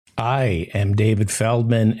I am David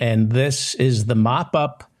Feldman, and this is the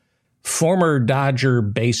mop-up. Former Dodger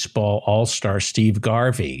baseball all-star Steve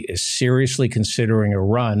Garvey is seriously considering a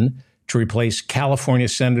run to replace California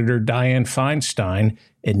Senator Dianne Feinstein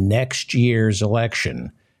in next year's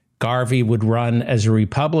election. Garvey would run as a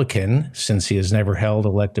Republican, since he has never held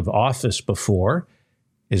elective office before,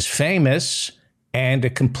 is famous, and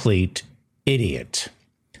a complete idiot.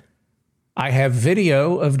 I have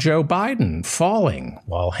video of Joe Biden falling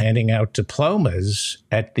while handing out diplomas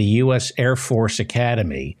at the U.S. Air Force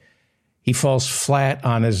Academy. He falls flat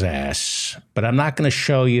on his ass, but I'm not going to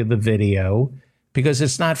show you the video because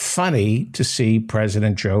it's not funny to see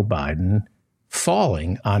President Joe Biden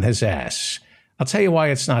falling on his ass. I'll tell you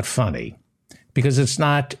why it's not funny. Because it's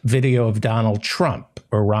not video of Donald Trump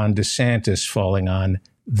or Ron DeSantis falling on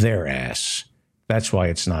their ass. That's why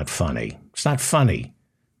it's not funny. It's not funny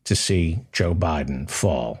to see Joe Biden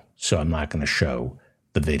fall, so I'm not going to show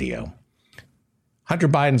the video. Hunter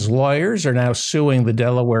Biden's lawyers are now suing the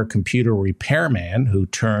Delaware computer repairman who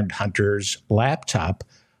turned Hunter's laptop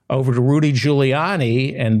over to Rudy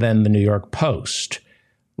Giuliani and then the New York Post.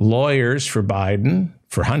 Lawyers for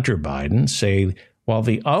Hunter Biden, say while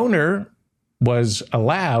the owner was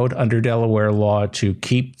allowed under Delaware law to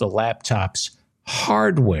keep the laptop's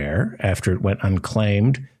hardware after it went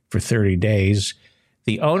unclaimed for 30 days,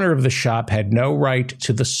 the owner of the shop had no right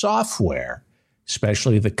to the software,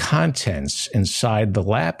 especially the contents inside the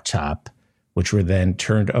laptop, which were then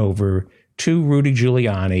turned over to Rudy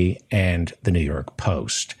Giuliani and the New York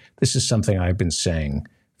Post. This is something I've been saying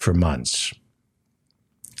for months.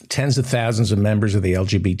 Tens of thousands of members of the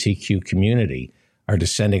LGBTQ community are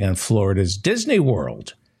descending on Florida's Disney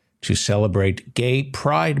World to celebrate Gay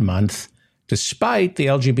Pride Month, despite the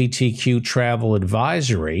LGBTQ travel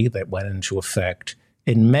advisory that went into effect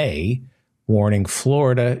in May, warning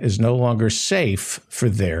Florida is no longer safe for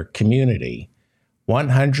their community.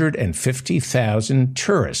 150,000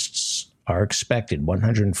 tourists are expected.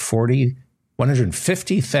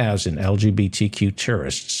 150,000 LGBTQ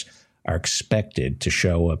tourists are expected to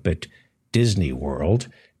show up at Disney World.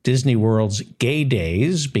 Disney World's Gay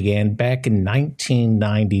Days began back in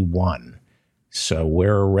 1991. So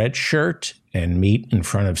wear a red shirt and meet in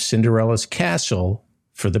front of Cinderella's castle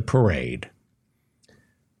for the parade.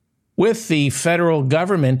 With the federal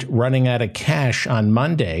government running out of cash on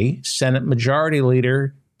Monday, Senate Majority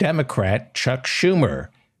Leader Democrat Chuck Schumer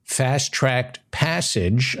fast-tracked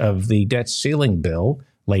passage of the debt ceiling bill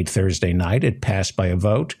late Thursday night. It passed by a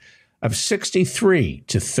vote of 63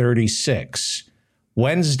 to 36.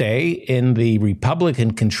 Wednesday, in the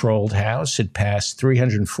Republican-controlled House, it passed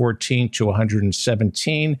 314 to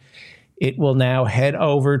 117. It will now head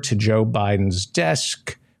over to Joe Biden's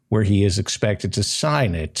desk, where he is expected to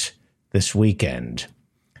sign it this weekend.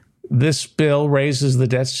 This bill raises the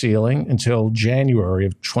debt ceiling until January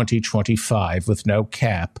of 2025 with no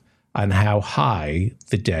cap on how high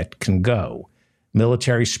the debt can go.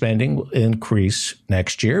 Military spending will increase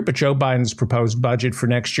next year, but Joe Biden's proposed budget for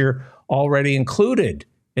next year already included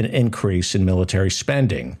an increase in military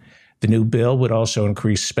spending. The new bill would also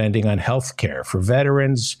increase spending on health care for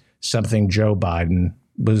veterans, something Joe Biden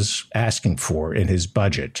was asking for in his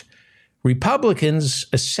budget. Republicans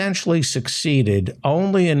essentially succeeded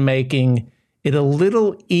only in making it a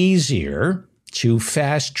little easier to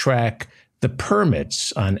fast-track the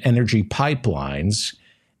permits on energy pipelines,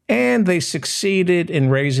 and they succeeded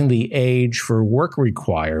in raising the age for work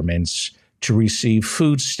requirements to receive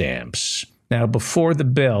food stamps. Now, before the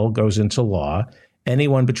bill goes into law,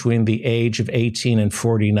 anyone between the age of 18 and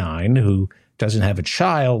 49 who doesn't have a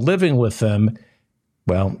child living with them,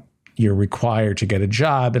 well, you're required to get a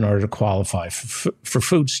job in order to qualify for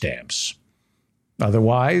food stamps.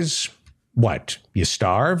 Otherwise, what? You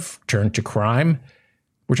starve? Turn to crime?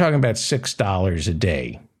 We're talking about $6 a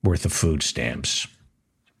day worth of food stamps.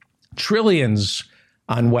 Trillions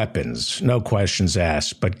on weapons, no questions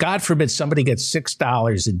asked. But God forbid somebody gets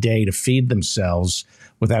 $6 a day to feed themselves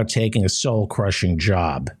without taking a soul-crushing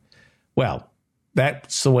job. Well,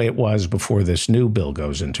 that's the way it was before this new bill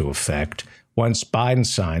goes into effect. Once Biden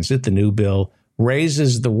signs it, the new bill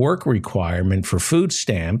raises the work requirement for food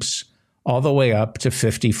stamps all the way up to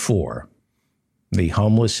 54. The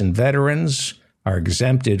homeless and veterans are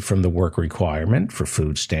exempted from the work requirement for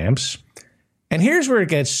food stamps. And here's where it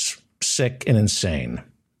gets sick and insane.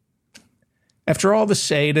 After all the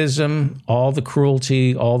sadism, all the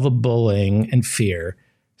cruelty, all the bullying and fear,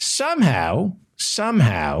 somehow,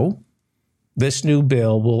 this new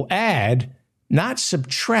bill will add, not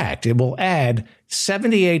subtract, it will add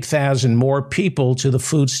 78,000 more people to the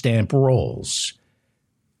food stamp rolls.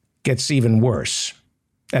 Gets even worse.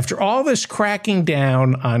 After all this cracking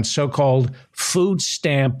down on so-called food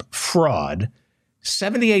stamp fraud,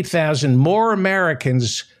 78,000 more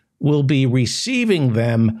Americans will be receiving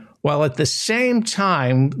them, while at the same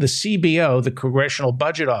time, the CBO, the Congressional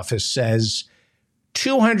Budget Office, says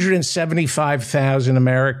 275,000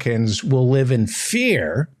 Americans will live in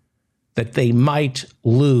fear that they might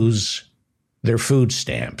lose their food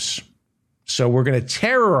stamps. So we're going to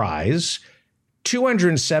terrorize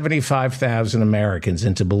 275,000 Americans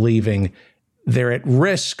into believing they're at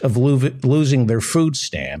risk of losing their food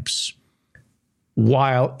stamps,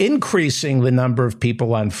 while increasing the number of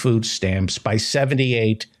people on food stamps by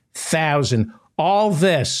 78,000. All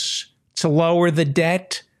this to lower the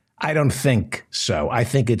debt? I don't think so. I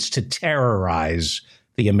think it's to terrorize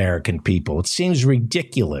the American people. It seems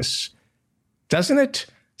ridiculous, doesn't it?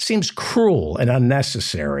 Seems cruel and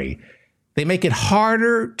unnecessary. They make it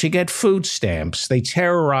harder to get food stamps. They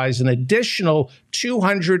terrorize an additional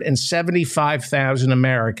 275,000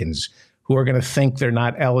 Americans who are going to think they're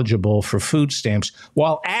not eligible for food stamps,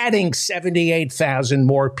 while adding 78,000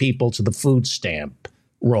 more people to the food stamp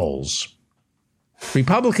rolls.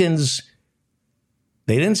 Republicans,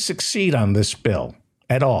 they didn't succeed on this bill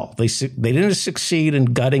at all. They didn't succeed in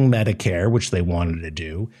gutting Medicare, which they wanted to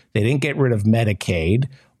do. They didn't get rid of Medicaid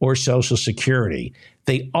or Social Security.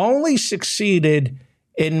 They only succeeded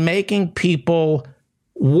in making people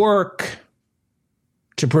work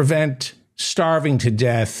to prevent starving to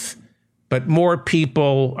death, but more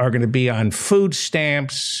people are going to be on food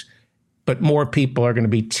stamps, but more people are going to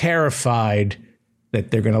be terrified that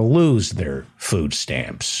they're going to lose their food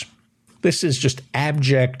stamps. This is just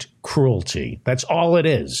abject cruelty. That's all it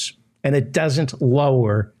is. And it doesn't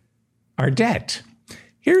lower our debt.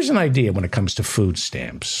 Here's an idea when it comes to food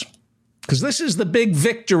stamps, because this is the big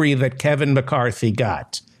victory that Kevin McCarthy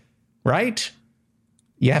got, right?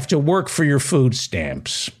 You have to work for your food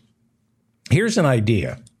stamps. Here's an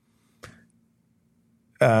idea.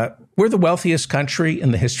 We're the wealthiest country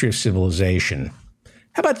in the history of civilization.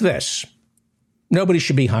 How about this? Nobody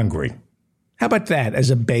should be hungry. How about that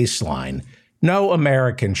as a baseline? No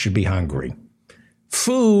American should be hungry.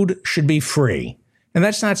 Food should be free. And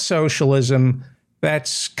that's not socialism.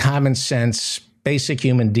 That's common sense, basic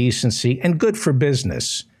human decency, and good for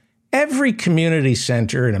business. Every community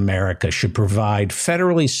center in America should provide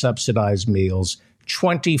federally subsidized meals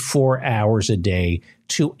 24 hours a day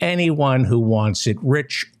to anyone who wants it,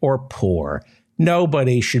 rich or poor.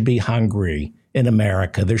 Nobody should be hungry in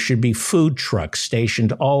America. There should be food trucks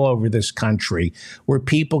stationed all over this country where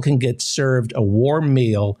people can get served a warm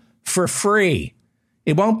meal for free.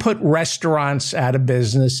 It won't put restaurants out of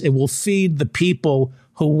business. It will feed the people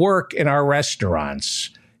who work in our restaurants.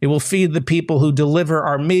 It will feed the people who deliver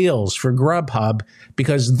our meals for Grubhub,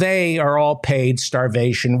 because they are all paid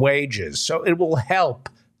starvation wages. So it will help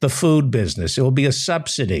the food business. It will be a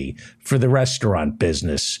subsidy for the restaurant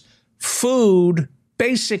business. Food,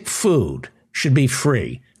 basic food, should be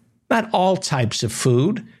free. Not all types of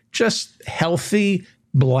food, just healthy,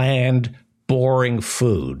 bland, boring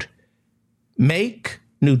food. Make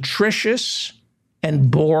nutritious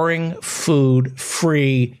and boring food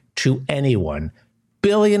free to anyone.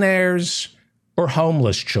 Billionaires or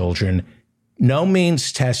homeless children, no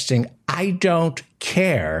means testing. I don't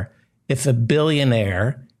care if a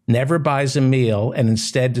billionaire never buys a meal and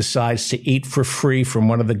instead decides to eat for free from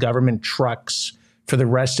one of the government trucks for the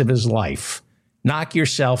rest of his life. Knock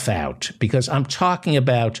yourself out, because I'm talking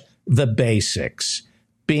about the basics: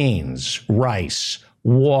 beans, rice,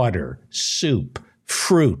 water, soup,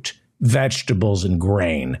 fruit, vegetables, and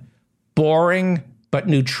grain. Boring, but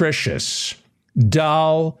nutritious.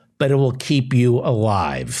 Dull, but it will keep you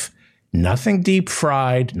alive. Nothing deep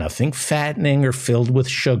fried, nothing fattening or filled with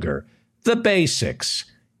sugar. The basics: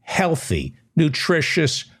 healthy,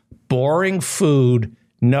 nutritious, boring food,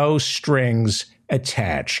 no strings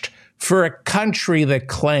attached. For a country that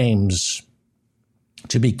claims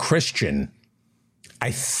to be Christian,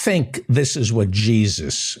 I think this is what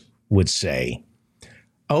Jesus would say.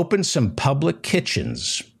 Open some public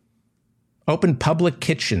kitchens. Open public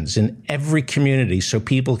kitchens in every community so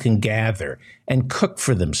people can gather and cook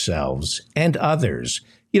for themselves and others.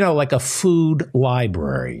 You know, like a food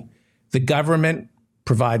library. The government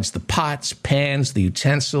provides the pots, pans, the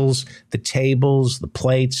utensils, the tables, the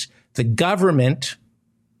plates. The government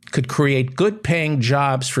could create good-paying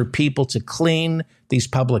jobs for people to clean these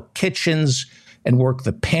public kitchens and work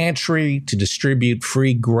the pantry to distribute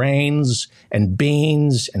free grains and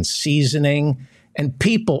beans and seasoning. And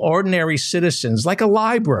people, ordinary citizens, like a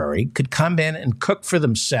library, could come in and cook for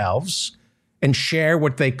themselves and share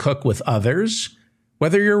what they cook with others,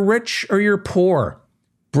 whether you're rich or you're poor.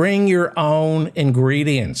 Bring your own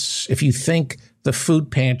ingredients. If you think the food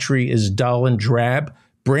pantry is dull and drab,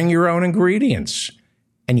 bring your own ingredients.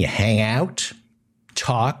 And you hang out,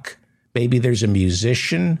 talk. Maybe there's a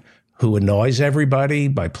musician who annoys everybody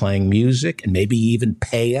by playing music, and maybe even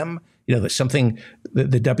pay him. You know, that's something the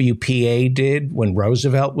WPA did when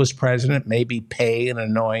Roosevelt was president, maybe pay an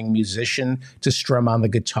annoying musician to strum on the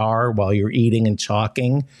guitar while you're eating and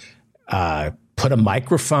talking. Put a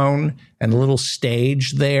microphone and a little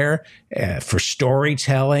stage there for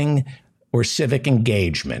storytelling or civic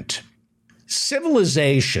engagement.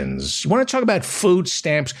 Civilizations. You want to talk about food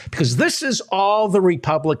stamps? Because this is all the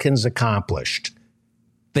Republicans accomplished.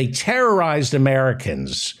 They terrorized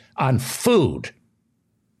Americans on food.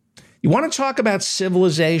 You want to talk about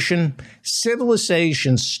civilization?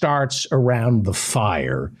 Civilization starts around the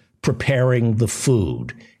fire, preparing the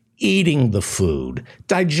food, eating the food,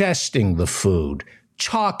 digesting the food,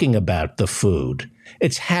 talking about the food.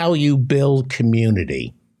 It's how you build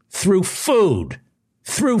community, through food,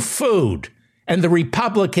 through food. And the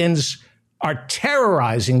Republicans are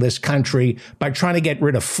terrorizing this country by trying to get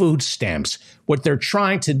rid of food stamps. What they're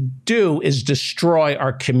trying to do is destroy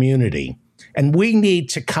our community. And we need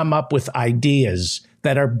to come up with ideas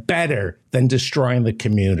that are better than destroying the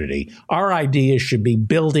community. Our ideas should be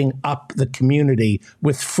building up the community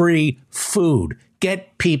with free food.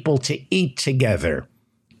 Get people to eat together.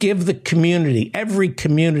 Give the community, every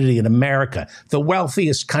community in America, the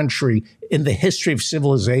wealthiest country in the history of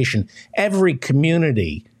civilization, every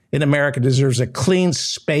community in America deserves a clean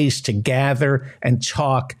space to gather and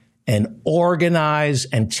talk and organize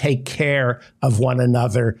and take care of one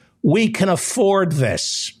another. We can afford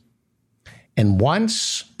this. And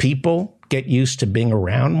once people get used to being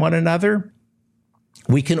around one another,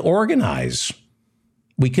 we can organize.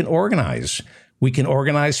 We can organize. We can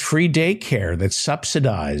organize free daycare that's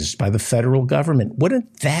subsidized by the federal government.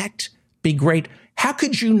 Wouldn't that be great? How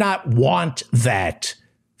could you not want that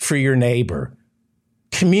for your neighbor?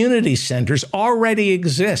 Community centers already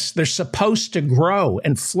exist. They're supposed to grow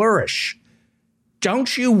and flourish.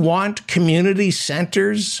 Don't you want community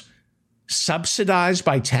centers subsidized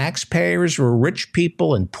by taxpayers where rich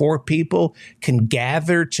people and poor people can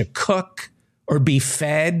gather to cook or be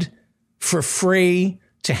fed for free,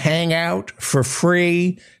 to hang out for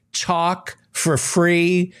free, talk for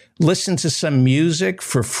free, listen to some music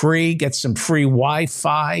for free, get some free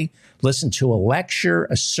Wi-Fi, listen to a lecture,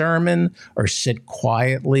 a sermon, or sit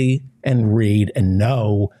quietly and read and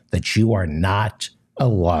know that you are not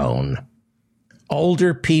alone.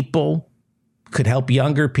 Older people could help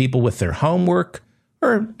younger people with their homework,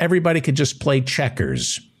 or everybody could just play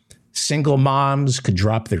checkers. Single moms could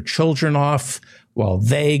drop their children off while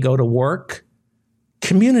they go to work.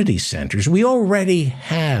 Community centers. We already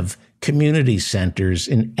have community centers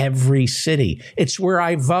in every city. It's where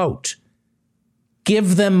I vote.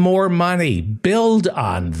 Give them more money. Build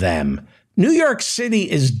on them. New York City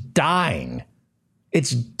is dying.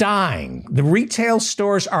 It's dying. The retail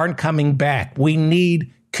stores aren't coming back. We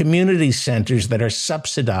need community centers that are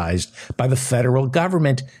subsidized by the federal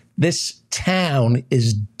government. This town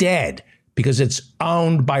is dead because it's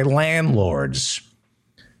owned by landlords.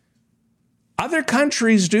 Other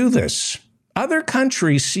countries do this. Other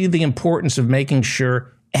countries see the importance of making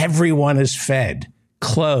sure everyone is fed,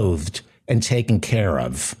 clothed, and taken care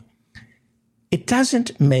of. It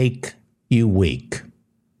doesn't make you weak.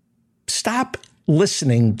 Stop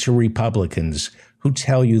listening to Republicans who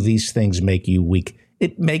tell you these things make you weak.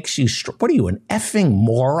 It makes you strong. What are you, an effing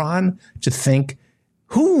moron to think?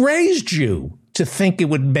 Who raised you to think it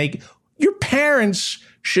would make... Your parents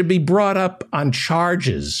should be brought up on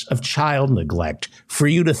charges of child neglect for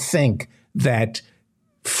you to think that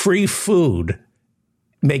free food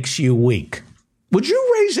makes you weak. Would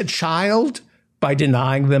you raise a child by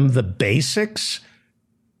denying them the basics?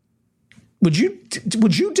 Would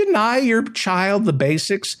you deny your child the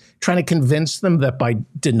basics, trying to convince them that by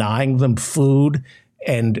denying them food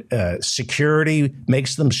and security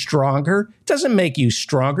makes them stronger? It doesn't make you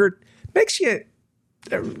stronger. It makes you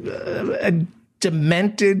a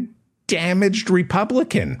demented, damaged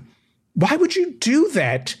Republican. Why would you do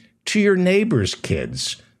that to your neighbor's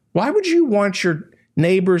kids? Why would you want your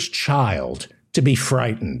neighbor's child to be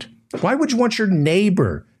frightened? Why would you want your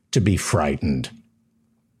neighbor to be frightened?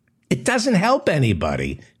 It doesn't help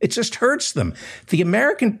anybody. It just hurts them. The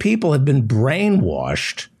American people have been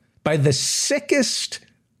brainwashed by the sickest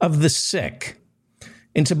of the sick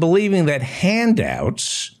into believing that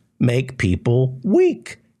handouts make people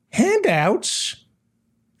weak. Handouts?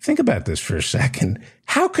 Think about this for a second.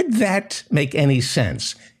 How could that make any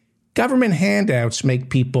sense? Government handouts make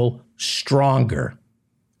people stronger.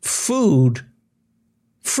 Food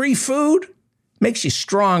Free food makes you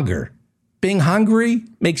stronger. Being hungry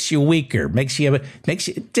makes you weaker, makes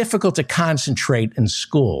it difficult to concentrate in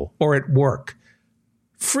school or at work.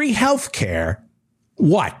 Free health care,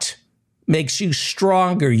 what? Makes you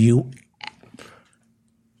stronger.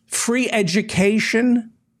 Free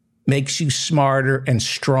education makes you smarter and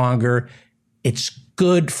stronger. It's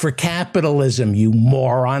good for capitalism, you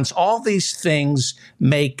morons. All these things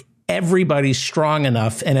make everybody strong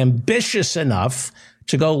enough and ambitious enough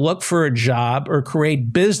to go look for a job or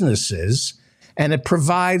create businesses, and it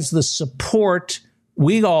provides the support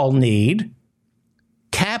we all need,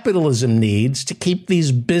 capitalism needs, to keep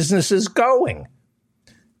these businesses going.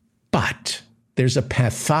 But there's a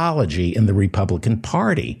pathology in the Republican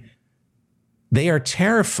Party. They are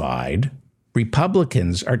terrified,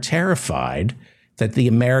 Republicans are terrified that the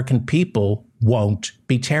American people won't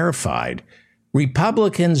be terrified.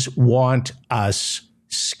 Republicans want us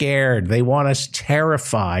scared. They want us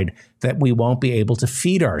terrified that we won't be able to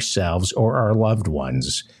feed ourselves or our loved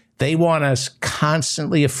ones. They want us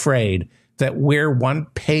constantly afraid that we're one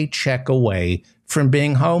paycheck away from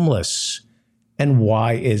being homeless. And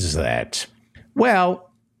why is that?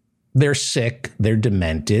 Well, they're sick, they're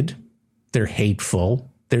demented, they're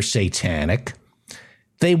hateful, they're satanic.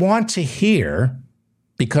 They want to hear,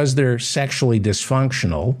 because they're sexually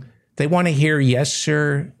dysfunctional, they want to hear yes,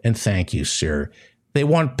 sir, and thank you, sir. They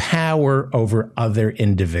want power over other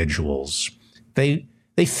individuals. They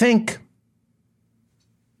think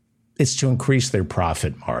it's to increase their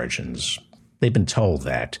profit margins. They've been told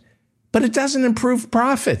that. But it doesn't improve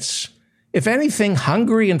profits. If anything,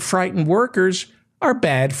 hungry and frightened workers are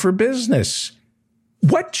bad for business.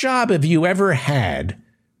 What job have you ever had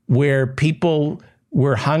where people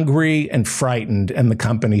were hungry and frightened and the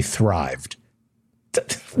company thrived?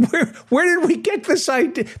 Where did we get this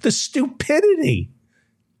idea? The stupidity.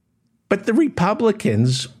 But the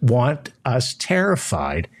Republicans want us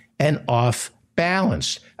terrified and off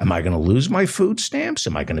balance. Am I going to lose my food stamps?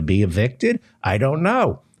 Am I going to be evicted? I don't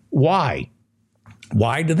know. Why?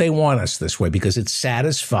 Why do they want us this way? Because it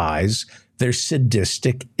satisfies their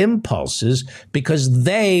sadistic impulses, because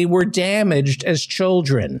they were damaged as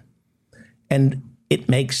children. And it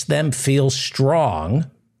makes them feel strong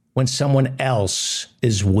when someone else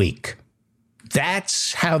is weak.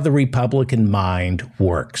 That's how the Republican mind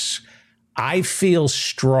works. I feel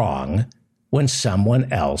strong when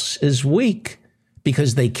someone else is weak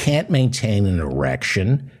because they can't maintain an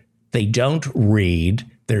erection. They don't read.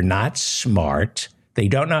 They're not smart. They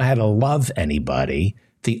don't know how to love anybody.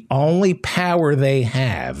 The only power they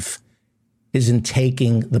have is in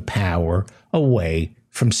taking the power away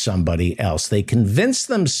from somebody else. They convince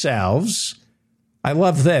themselves, I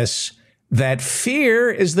love this, that fear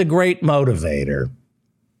is the great motivator.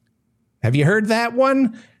 Have you heard that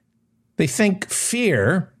one? They think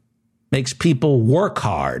fear makes people work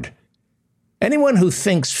hard. Anyone who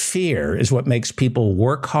thinks fear is what makes people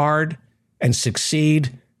work hard and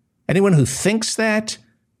succeed, anyone who thinks that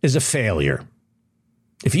is a failure.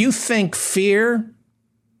 If you think fear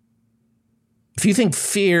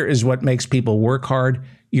is what makes people work hard,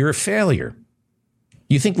 you're a failure.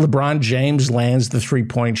 You think LeBron James lands the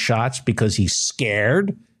three-point shots because he's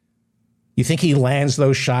scared? You think he lands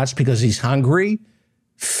those shots because he's hungry?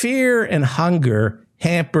 Fear and hunger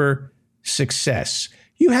hamper success.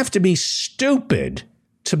 You have to be stupid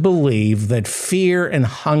to believe that fear and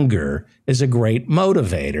hunger is a great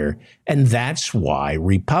motivator. And that's why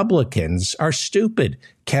Republicans are stupid.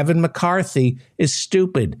 Kevin McCarthy is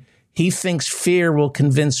stupid. He thinks fear will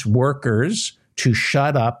convince workers to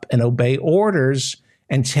shut up and obey orders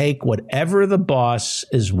and take whatever the boss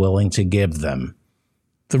is willing to give them.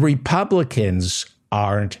 The Republicans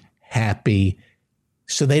aren't happy,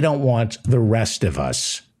 so they don't want the rest of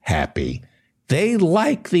us happy. They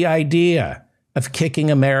like the idea of kicking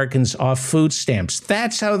Americans off food stamps.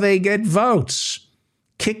 That's how they get votes.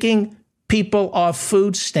 Kicking people off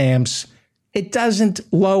food stamps, it doesn't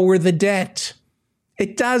lower the debt.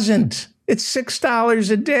 It doesn't. It's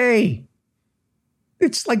 $6 a day.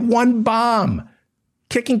 It's like one bomb.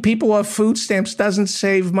 Kicking people off food stamps doesn't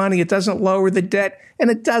save money. It doesn't lower the debt, and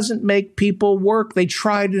it doesn't make people work. They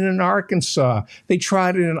tried it in Arkansas. They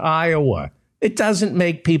tried it in Iowa. It doesn't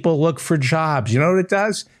make people look for jobs. You know what it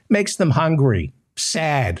does? It makes them hungry,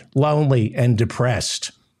 sad, lonely, and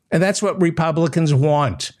depressed. And that's what Republicans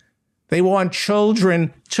want. They want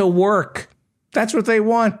children to work. That's what they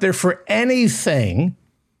want. They're for anything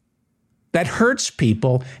that hurts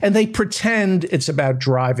people, and they pretend it's about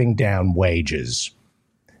driving down wages.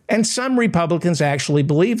 And some Republicans actually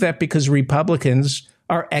believe that because Republicans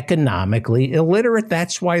are economically illiterate.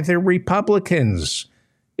 That's why they're Republicans.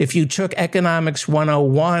 if you took Economics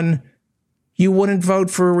 101, you wouldn't vote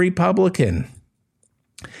for a Republican.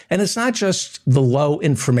 And it's not just the low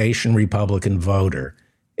information Republican voter.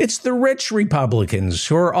 It's the rich Republicans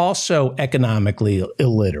who are also economically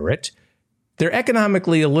illiterate. They're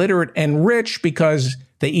economically illiterate and rich because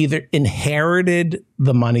they either inherited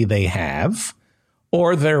the money they have,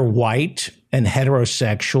 or they're white and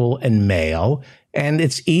heterosexual and male, and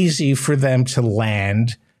it's easy for them to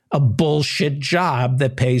land a bullshit job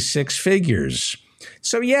that pays six figures.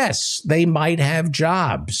 So yes, they might have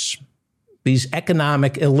jobs. These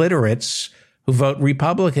economic illiterates who vote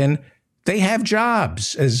Republican, they have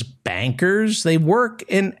jobs as bankers. They work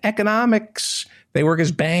in economics. They work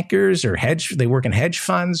as bankers or they work in hedge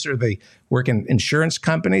funds, or they work in insurance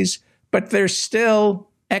companies, but they're still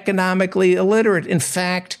economically illiterate. In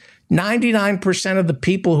fact, 99% of the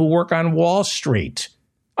people who work on Wall Street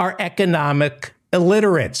are economic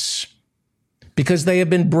illiterates because they have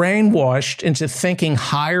been brainwashed into thinking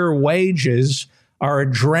higher wages are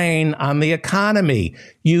a drain on the economy.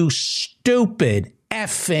 You stupid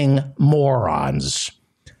effing morons.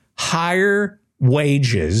 Higher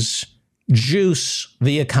wages juice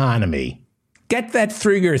the economy. Get that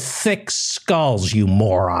through your thick skulls, you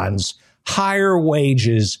morons. Higher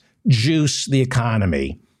wages juice the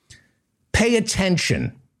economy. Pay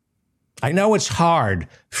attention. I know it's hard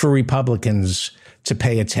for Republicans to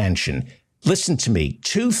pay attention. Listen to me.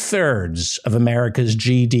 2/3 of America's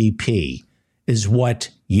GDP is what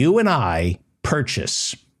you and I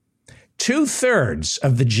purchase. 2/3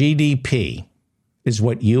 of the GDP is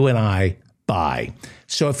what you and I buy.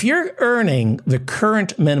 So if you're earning the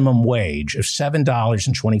current minimum wage of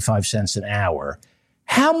 $7.25 an hour,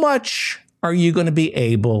 how much are you going to be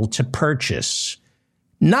able to purchase?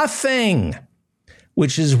 Nothing.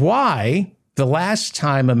 Which is why the last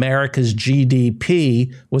time America's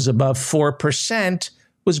GDP was above 4%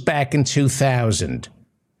 was back in 2000.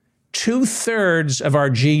 2/3 of our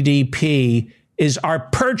GDP is our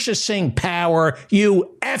purchasing power,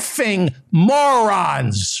 you effing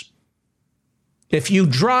morons. If you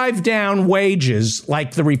drive down wages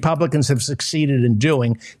like the Republicans have succeeded in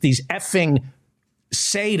doing, these effing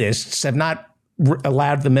sadists have not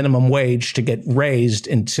allowed the minimum wage to get raised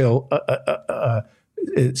until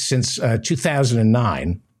since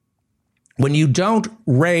 2009. When you don't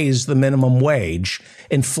raise the minimum wage,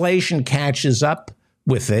 inflation catches up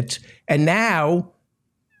with it. And now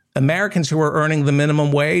Americans who are earning the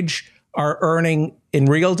minimum wage are earning in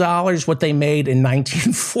real dollars what they made in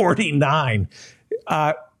 1949.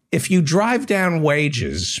 If you drive down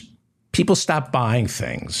wages, people stop buying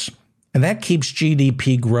things. And that keeps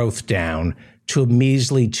GDP growth down to a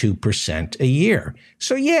measly 2% a year.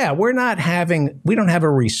 So yeah, we don't have a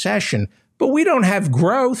recession, but we don't have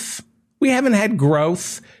growth. We haven't had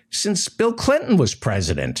growth since Bill Clinton was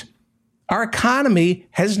president. Our economy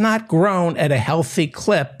has not grown at a healthy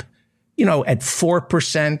clip, at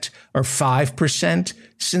 4% or 5%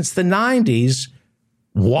 since the 90s.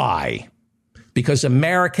 Why? Because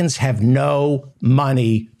Americans have no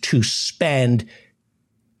money to spend.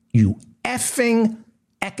 You effing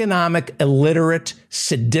economic illiterate,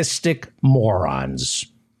 sadistic morons.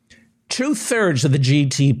 2/3 of the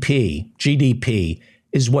GDP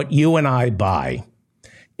is what you and I buy.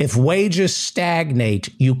 If wages stagnate,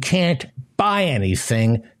 you can't buy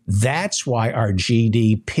anything. That's why our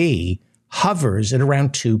GDP hovers at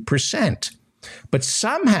around 2%. But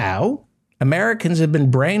somehow, Americans have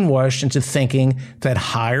been brainwashed into thinking that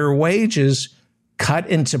higher wages cut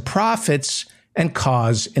into profits and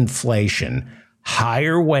cause inflation.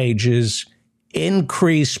 Higher wages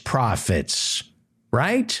increase profits,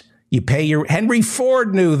 right? Henry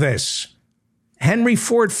Ford knew this. Henry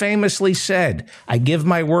Ford famously said, I give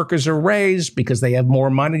my workers a raise because they have more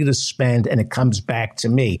money to spend and it comes back to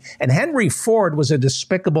me. And Henry Ford was a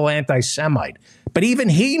despicable anti-Semite, but even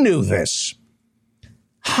he knew this.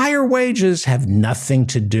 Higher wages have nothing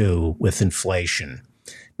to do with inflation.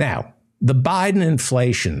 Now, the Biden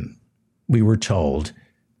inflation, we were told,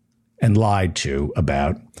 and lied to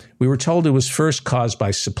about, we were told it was first caused by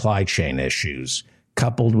supply chain issues,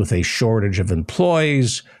 coupled with a shortage of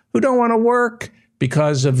employees who don't want to work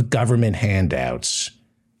because of government handouts.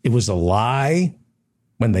 It was a lie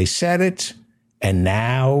when they said it, and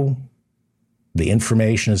now the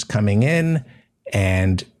information is coming in,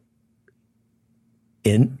 and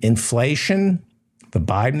inflation, the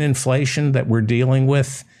Biden inflation that we're dealing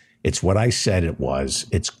with, it's what I said it was.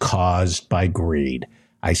 It's caused by greed.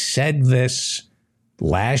 I said this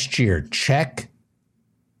last year. Check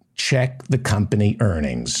the company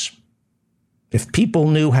earnings. If people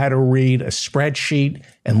knew how to read a spreadsheet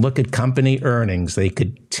and look at company earnings, they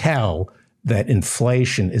could tell that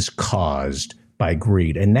inflation is caused by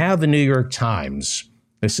greed. And now the New York Times,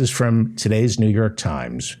 this is from today's New York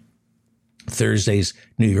Times, Thursday's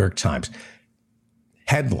New York Times.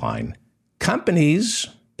 Headline, companies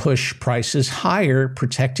push prices higher,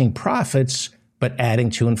 protecting profits, but adding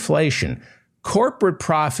to inflation. Corporate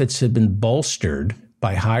profits have been bolstered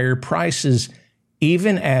by higher prices,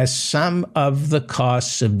 even as some of the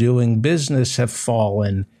costs of doing business have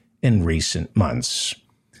fallen in recent months.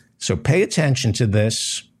 So pay attention to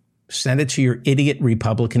this. Send it to your idiot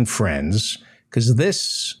Republican friends, because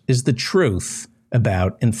this is the truth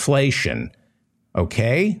about inflation.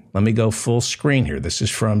 Okay, let me go full screen here. This is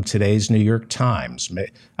from today's New York Times.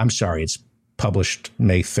 I'm sorry, it's published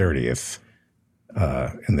May 30th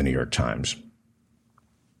in the New York Times.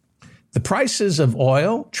 The prices of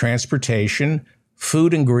oil, transportation,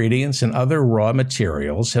 food ingredients, and other raw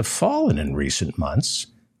materials have fallen in recent months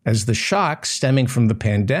as the shocks stemming from the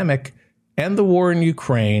pandemic and the war in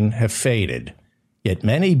Ukraine have faded. Yet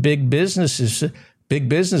many big businesses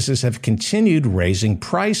have continued raising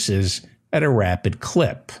prices at a rapid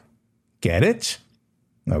clip. Get it?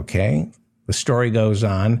 Okay. The story goes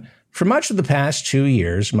on. For much of the past 2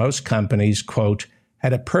 years, most companies, quote,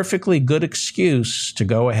 had a perfectly good excuse to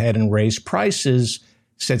go ahead and raise prices,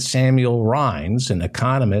 said Samuel Rhines, an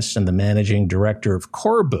economist and the managing director of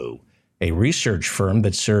Corbu, a research firm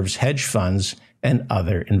that serves hedge funds and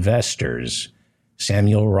other investors.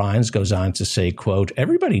 Samuel Rhines goes on to say, quote,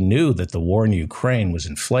 everybody knew that the war in Ukraine was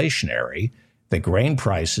inflationary, that grain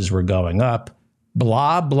prices were going up,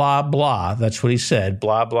 blah, blah, blah. That's what he said,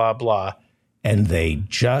 blah, blah, blah. And they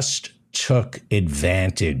just took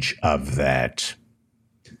advantage of that.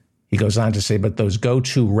 He goes on to say, but those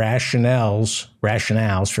go-to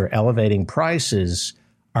rationales for elevating prices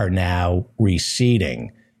are now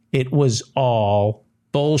receding. It was all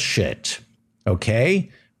bullshit. Okay?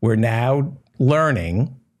 We're now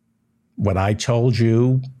learning what I told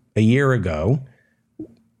you a year ago,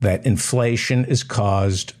 that inflation is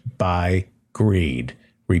caused by greed.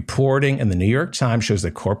 Reporting in the New York Times shows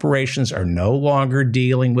that corporations are no longer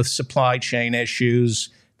dealing with supply chain issues.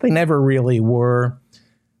 They never really were.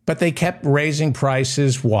 But they kept raising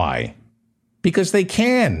prices. Why? Because they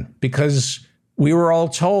can. Because we were all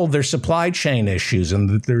told there's supply chain issues and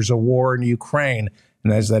that there's a war in Ukraine.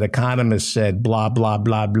 And as that economist said, blah, blah,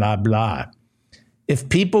 blah, blah, blah. If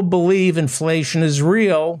people believe inflation is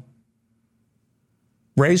real,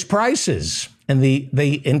 raise prices. And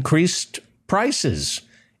they increased prices.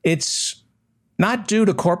 It's not due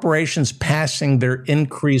to corporations passing their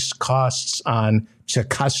increased costs on to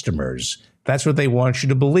customers. That's what they want you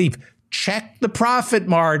to believe. Check the profit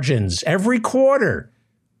margins every quarter.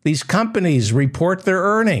 These companies report their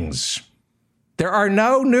earnings. There are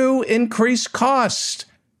no new increased costs,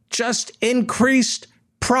 just increased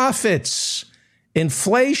profits.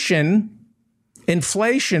 Inflation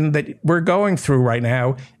that we're going through right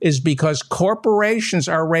now is because corporations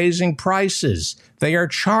are raising prices. They are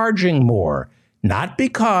charging more, not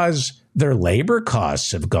because their labor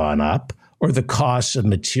costs have gone up or the costs of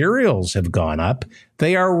materials have gone up.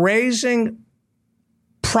 They are raising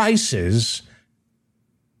prices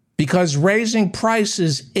because raising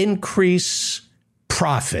prices increase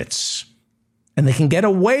profits. And they can get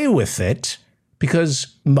away with it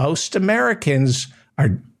because most Americans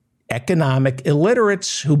are economic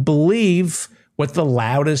illiterates who believe what the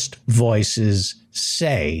loudest voices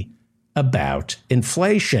say about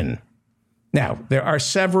inflation. Now, there are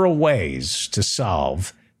several ways to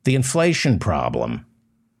solve the inflation problem.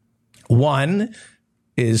 One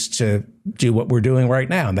is to do what we're doing right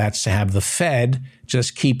now, and that's to have the Fed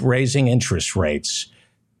just keep raising interest rates,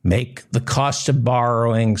 make the cost of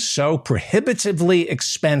borrowing so prohibitively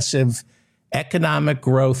expensive, economic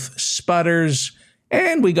growth sputters,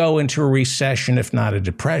 and we go into a recession, if not a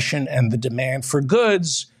depression, and the demand for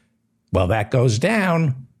goods, well, that goes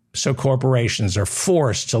down, so corporations are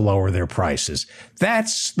forced to lower their prices.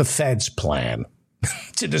 That's the Fed's plan,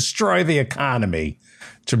 to destroy the economy,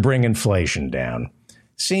 to bring inflation down.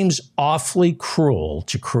 Seems awfully cruel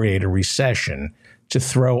to create a recession, to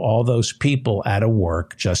throw all those people out of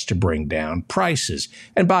work just to bring down prices.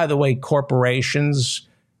 And by the way, corporations,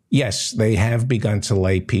 yes, they have begun to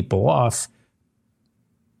lay people off,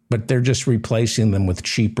 but they're just replacing them with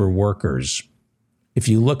cheaper workers. If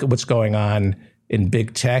you look at what's going on in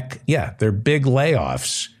big tech, yeah, they're big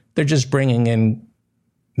layoffs. They're just bringing in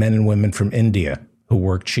men and women from India who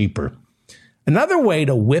work cheaper. Another way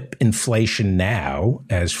to whip inflation now,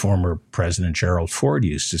 as former President Gerald Ford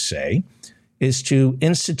used to say, is to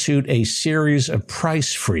institute a series of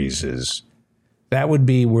price freezes. That would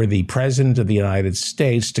be where the President of the United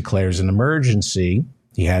States declares an emergency,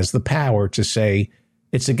 He has the power to say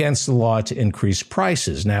it's against the law to increase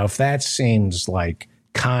prices. Now, if that seems like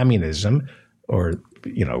communism or,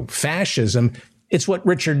 fascism, it's what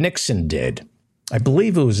Richard Nixon did. I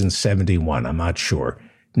believe it was in 71. I'm not sure.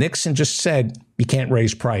 Nixon just said you can't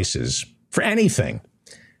raise prices for anything.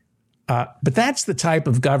 But that's the type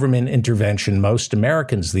of government intervention most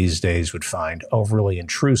Americans these days would find overly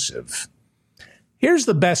intrusive. Here's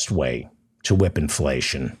the best way to whip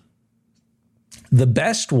inflation. The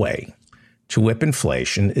best way to whip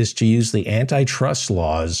inflation is to use the antitrust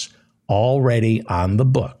laws already on the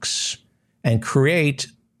books and create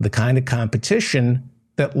the kind of competition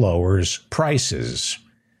that lowers prices.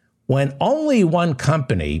 When only one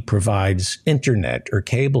company provides internet or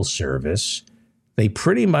cable service, they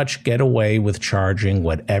pretty much get away with charging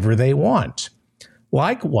whatever they want.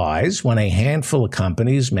 Likewise, when a handful of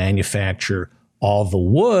companies manufacture all the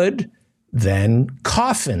wood, then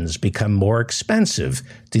coffins become more expensive.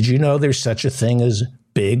 Did you know there's such a thing as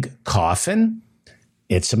big coffin?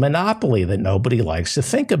 It's a monopoly that nobody likes to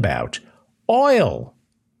think about. Oil.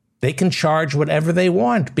 They can charge whatever they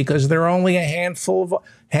want because there are only a handful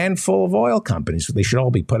of oil companies. They should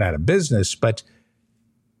all be put out of business, but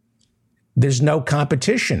there's no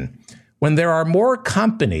competition. When there are more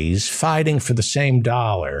companies fighting for the same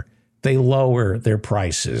dollar, they lower their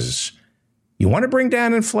prices. You want to bring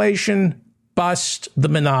down inflation? Bust the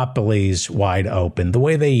monopolies wide open the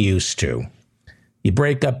way they used to. You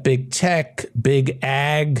break up big tech, big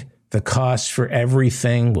ag, the costs for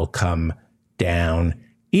everything will come down,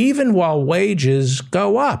 even while wages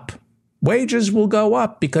go up. Wages will go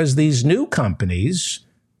up because these new companies,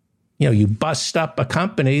 you bust up a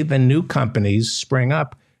company, then new companies spring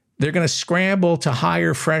up. They're going to scramble to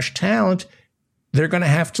hire fresh talent. They're going to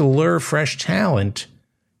have to lure fresh talent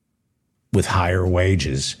with higher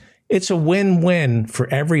wages. It's a win-win for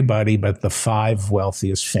everybody but the 5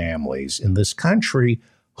 wealthiest families in this country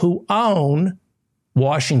who own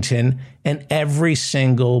Washington and every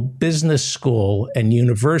single business school and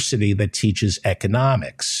university that teaches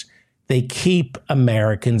economics. They keep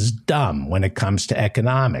Americans dumb when it comes to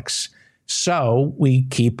economics. So we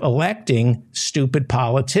keep electing stupid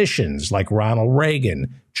politicians like Ronald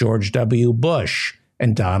Reagan, George W. Bush,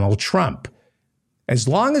 and Donald Trump. As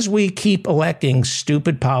long as we keep electing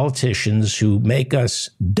stupid politicians who make us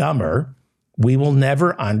dumber, we will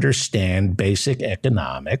never understand basic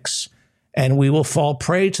economics, and we will fall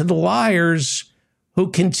prey to the liars who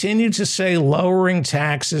continue to say lowering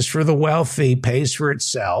taxes for the wealthy pays for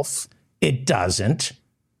itself. It doesn't.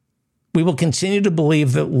 We will continue to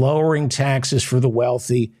believe that lowering taxes for the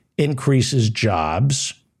wealthy increases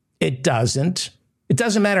jobs. It doesn't. It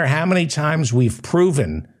doesn't matter how many times we've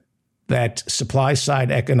proven that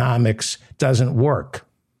supply-side economics doesn't work.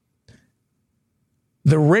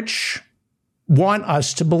 The rich want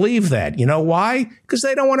us to believe that. You know why? Because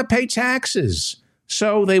they don't want to pay taxes.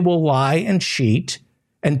 So they will lie and cheat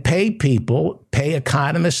and pay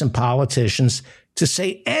economists and politicians to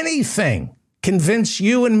say anything, convince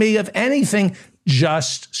you and me of anything,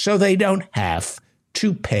 just so they don't have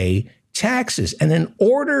to pay taxes. And in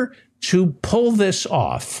order to pull this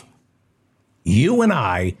off, you and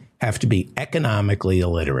I have to be economically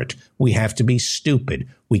illiterate. We have to be stupid.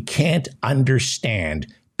 We can't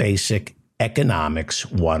understand basic economics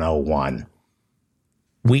 101.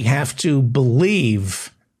 We have to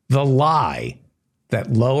believe the lie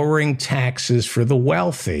that lowering taxes for the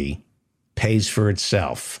wealthy pays for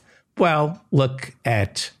itself. Well, look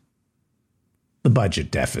at the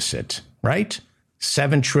budget deficit, right?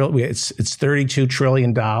 $7 trillion. It's $32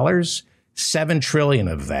 trillion. $7 trillion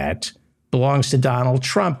of that belongs to Donald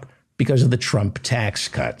Trump because of the Trump tax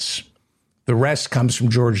cuts. The rest comes from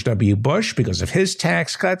George W. Bush because of his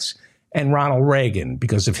tax cuts and Ronald Reagan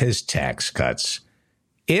because of his tax cuts.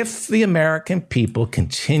 If the American people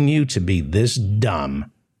continue to be this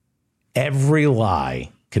dumb, every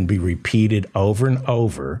lie can be repeated over and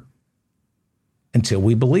over until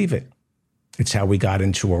we believe it. It's how we got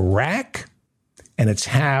into Iraq, and it's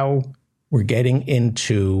how we're getting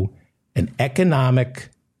into an economic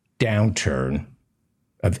downturn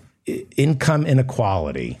of income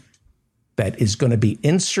inequality that is going to be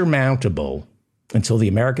insurmountable until the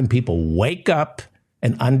American people wake up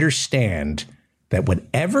and understand that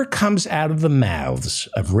whatever comes out of the mouths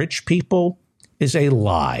of rich people is a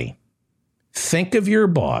lie. Think of your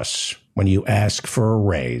boss when you ask for a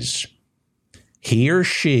raise. He or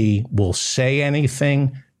she will say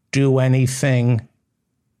anything, do anything,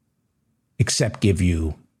 except give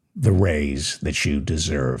you the raise that you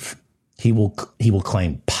deserve. He will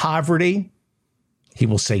claim poverty. He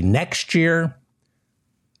will say next year,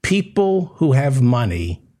 people who have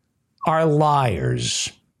money are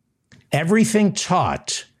liars. Everything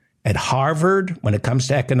taught at Harvard when it comes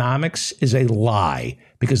to economics is a lie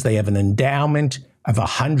because they have an endowment of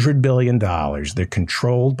 $100 billion. They're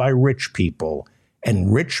controlled by rich people,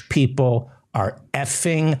 and rich people are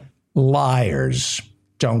effing liars.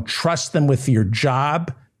 Don't trust them with your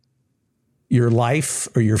job, your life,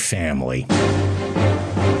 or your family.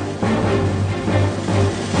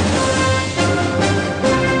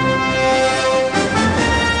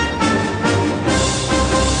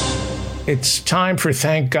 It's time for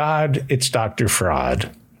Thank God It's Dr.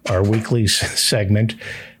 Fraad, our weekly segment.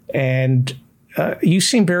 And you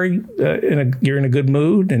seem very, you're in a good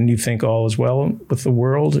mood and you think all is well with the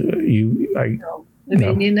world. The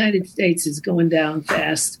United States is going down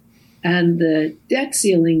fast. And the debt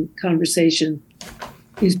ceiling conversation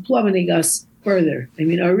is plummeting us further. I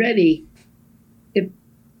mean, already, if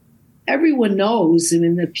everyone knows,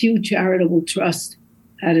 the Pew Charitable Trust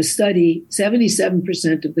had a study,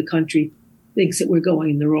 77% of the country thinks that we're going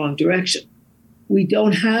in the wrong direction. We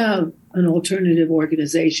don't have an alternative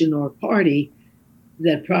organization or party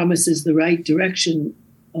that promises the right direction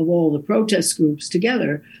of all the protest groups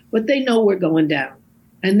together, but they know we're going down.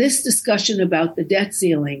 And this discussion about the debt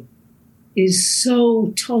ceiling is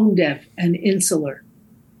so tone deaf and insular.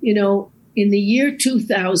 In the year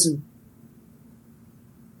 2000,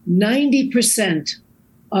 90%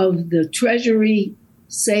 of the Treasury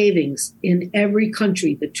savings in every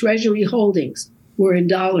country, the Treasury holdings, were in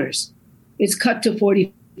dollars. It's cut to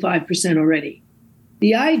 45% already.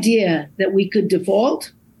 The idea that we could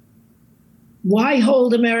default, why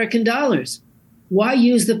hold American dollars? Why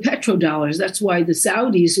use the petrodollars? That's why the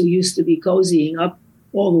Saudis, who used to be cozying up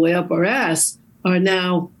all the way up our ass, are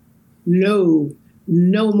now, no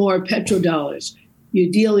more petrodollars.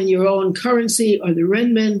 You deal in your own currency, or the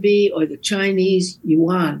renminbi, or the Chinese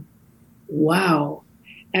yuan. Wow.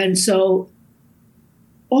 And so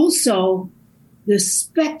also the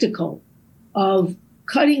spectacle of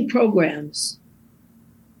cutting programs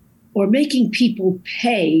or making people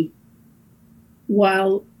pay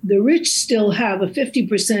while the rich still have a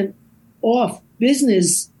 50% off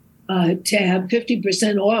business to have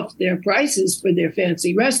 50% off their prices for their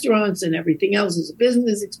fancy restaurants, and everything else is a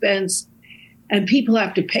business expense. And people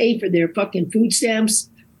have to pay for their fucking food stamps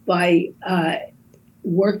by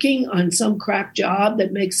working on some crap job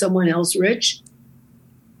that makes someone else rich.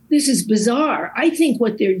 This is bizarre. I think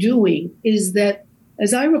what they're doing is that,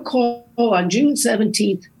 as I recall, on June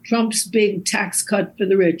 17th, Trump's big tax cut for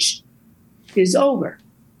the rich is over,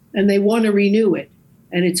 and they want to renew it.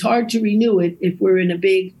 And it's hard to renew it if we're in a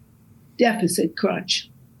big deficit crunch.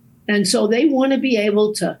 And so they want to be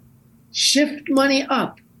able to shift money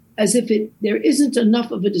up as if there isn't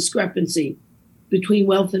enough of a discrepancy between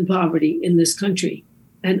wealth and poverty in this country,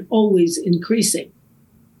 and always increasing.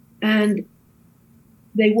 And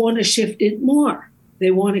they want to shift it more.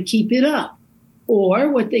 They want to keep it up.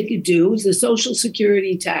 Or what they could do is the Social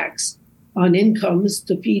Security tax on incomes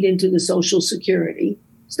to feed into the Social Security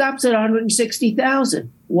stops at $160,000.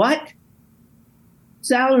 What?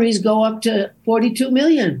 Salaries go up to $42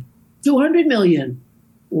 million, $200 million.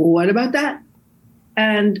 What about that?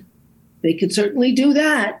 And they could certainly do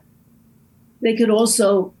that. They could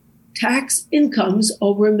also tax incomes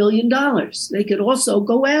over $1 million. They could also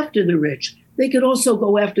go after the rich. They could also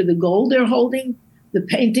go after the gold they're holding, the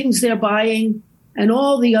paintings they're buying, and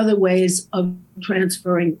all the other ways of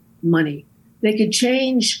transferring money. They could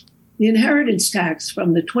change the inheritance tax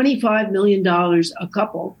from the $25 million a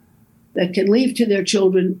couple that can leave to their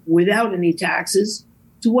children without any taxes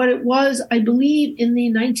to what it was, I believe, in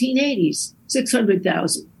the 1980s,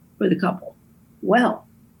 $600,000 for the couple. Well,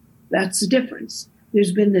 that's the difference.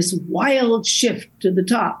 There's been this wild shift to the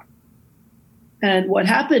top. And what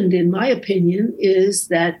happened, in my opinion, is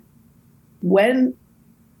that when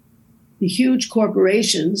the huge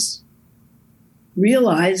corporations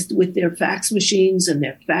realized with their fax machines and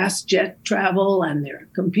their fast jet travel and their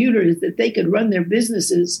computers that they could run their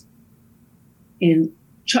businesses in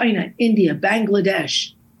China, India,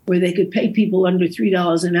 Bangladesh, where they could pay people under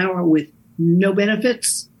 $3 an hour with no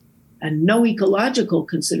benefits and no ecological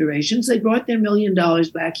considerations, they brought their $1 million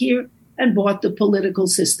back here and bought the political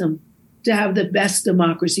system to have the best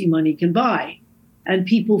democracy money can buy. And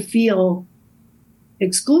people feel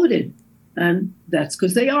excluded. And that's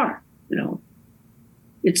because they are,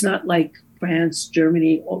 It's not like France,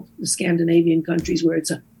 Germany, all the Scandinavian countries where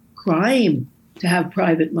it's a crime to have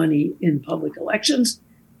private money in public elections.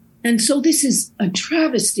 And so this is a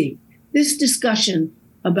travesty. This discussion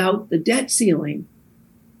about the debt ceiling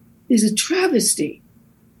is a travesty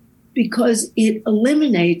because it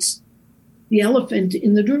eliminates the elephant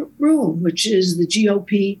in the room, which is the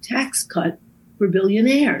GOP tax cut for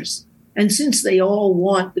billionaires. And since they all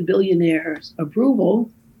want the billionaires'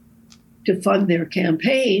 approval to fund their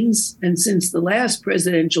campaigns, and since the last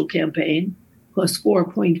presidential campaign cost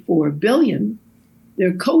 $4.4 billion,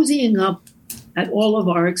 they're cozying up at all of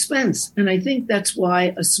our expense. And I think that's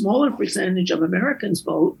why a smaller percentage of Americans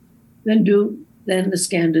vote than the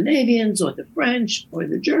Scandinavians or the French or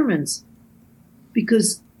the Germans,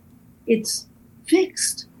 because it's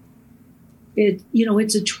fixed.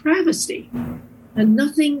 It's a travesty. And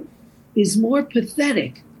nothing is more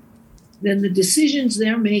pathetic than the decisions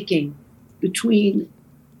they're making between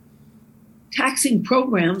taxing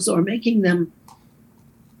programs or making them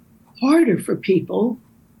harder for people,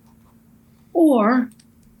 or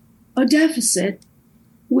a deficit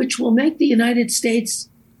which will make the United States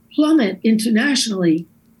plummet internationally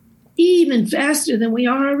even faster than we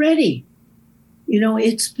are already.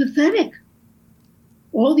 It's pathetic.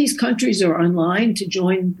 All these countries are online to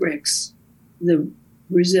join BRICS, the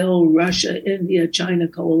Brazil, Russia, India, China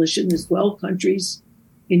coalition. There's 12 countries,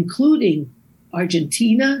 including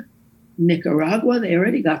Argentina, Nicaragua. They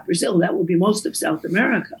already got Brazil. That will be most of South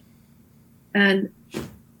America. And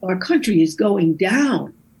our country is going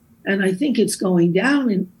down. And I think it's going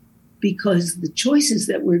down because the choices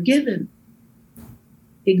that we're given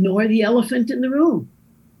ignore the elephant in the room.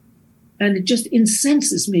 And it just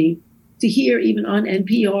incenses me to hear, even on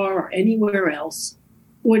NPR or anywhere else,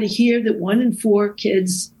 or to hear that 1 in 4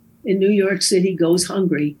 kids in New York City goes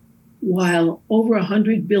hungry, while over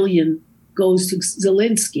 $100 billion goes to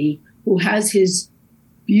Zelensky, who has his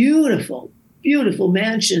beautiful, beautiful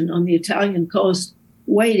mansion on the Italian coast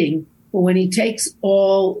waiting for when he takes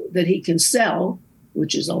all that he can sell,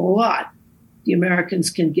 which is a lot the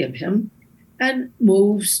Americans can give him, and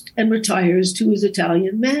moves and retires to his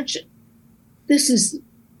Italian mansion.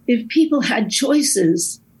 If people had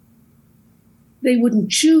choices, they wouldn't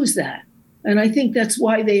choose that. And I think that's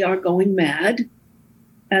why they are going mad,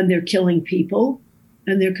 and they're killing people,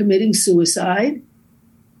 and they're committing suicide,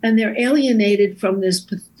 and they're alienated from this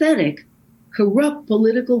pathetic, corrupt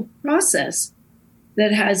political process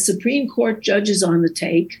that has Supreme Court judges on the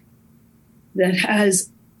take, that has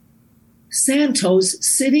Santos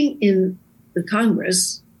sitting in the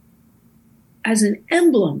Congress as an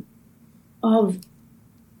emblem of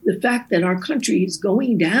the fact that our country is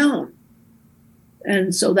going down.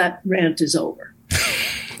 And so that rant is over.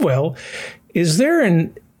 Well, is there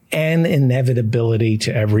an inevitability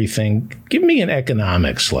to everything? Give me an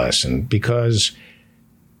economics lesson, because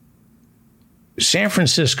San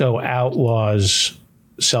Francisco outlaws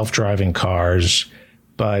self-driving cars,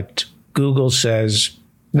 but Google says,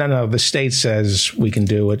 no, the state says we can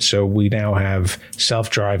do it. So we now have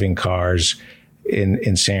self-driving cars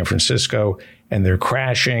in San Francisco, and they're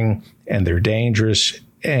crashing and they're dangerous.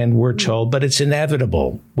 And we're told, but it's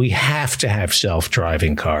inevitable. We have to have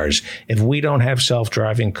self-driving cars. If we don't have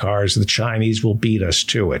self-driving cars, the Chinese will beat us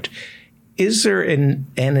to it. Is there an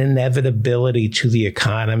inevitability to the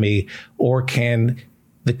economy, or can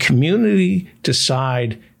the community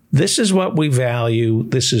decide this is what we value,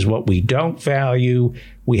 this is what we don't value?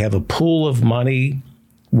 We have a pool of money.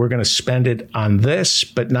 We're going to spend it on this,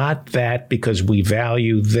 but not that, because we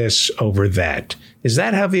value this over that. Is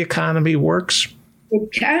that how the economy works?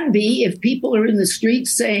 It can be, if people are in the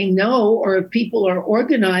streets saying no, or if people are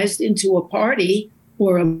organized into a party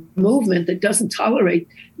or a movement that doesn't tolerate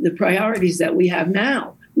the priorities that we have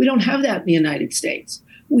now. We don't have that in the United States.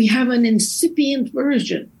 We have an incipient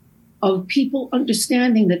version of people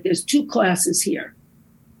understanding that there's 2 classes here,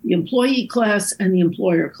 the employee class and the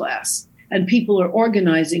employer class. And people are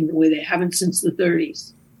organizing the way they haven't since the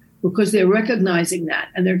 30s, because they're recognizing that,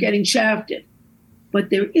 and they're getting shafted. But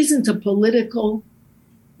there isn't a political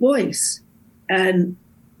voice, and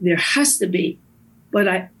there has to be.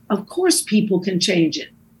 But of course people can change it.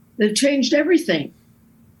 They've changed everything.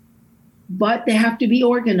 But they have to be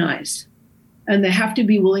organized, and they have to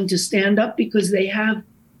be willing to stand up, because they have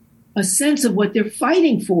a sense of what they're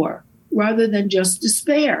fighting for rather than just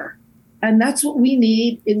despair. And that's what we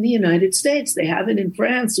need in the United States. They have it in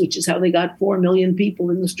France, which is how they got 4 million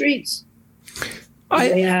people in the streets. I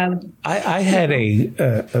had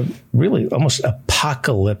a really almost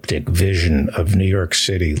apocalyptic vision of New York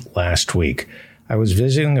City last week. I was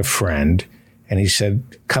visiting a friend, and he said,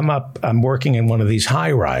 come up. I'm working in one of these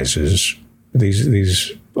high rises,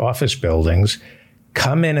 these office buildings.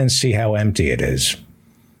 Come in and see how empty it is.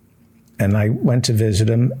 And I went to visit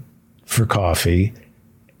him for coffee.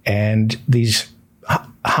 And these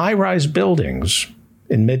high-rise buildings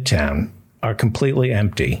in Midtown are completely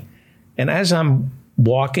empty. And as I'm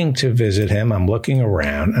walking to visit him, I'm looking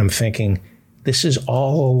around, I'm thinking, this is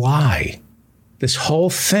all a lie. This whole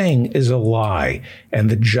thing is a lie. And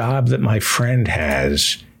the job that my friend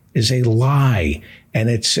has is a lie. And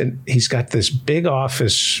he's got this big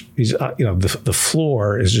office. The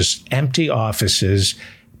floor is just empty offices,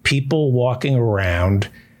 people walking around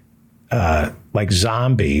like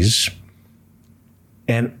zombies.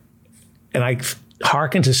 And I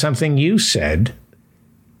hearken to something you said.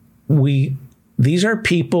 These are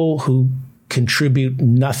people who contribute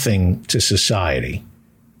nothing to society.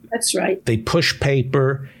 That's right. They push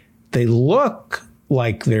paper. They look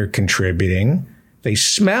like they're contributing. They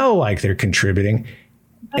smell like they're contributing.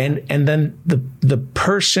 And then the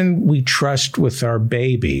person we trust with our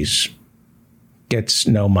babies gets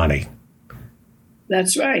no money.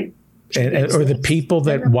 That's right. Or the people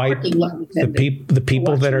that wipe the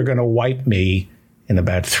people that are going to wipe me in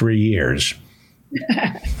about 3 years.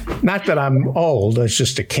 Not that I'm old; it's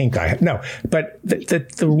just a kink I have. No, but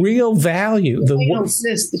the real value, the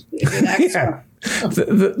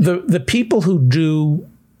people who do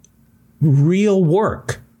real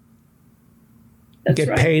work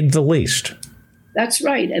get paid the least. That's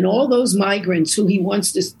right, and all those migrants who he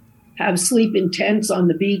wants to have sleep in tents on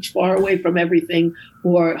the beach, far away from everything,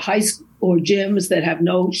 or gyms that have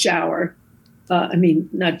no shower. Not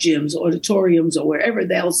gyms, auditoriums, or wherever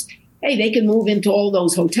else. Hey, they can move into all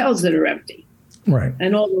those hotels that are empty. Right.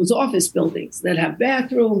 And all those office buildings that have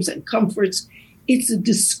bathrooms and comforts. It's a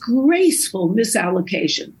disgraceful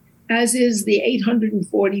misallocation, as is the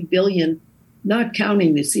 $840 billion, not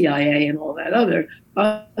counting the CIA and all that other,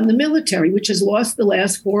 on the military, which has lost the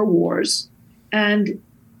last 4 wars. And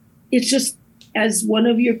it's just, as one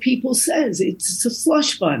of your people says, it's a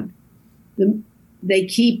slush fund. They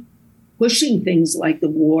keep pushing things like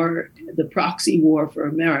the proxy war for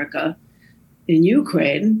America in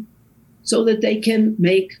Ukraine, so that they can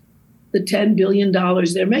make the $10 billion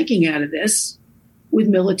they're making out of this with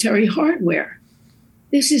military hardware.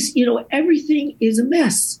 This is, everything is a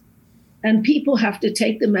mess. And people have to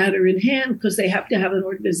take the matter in hand because they have to have an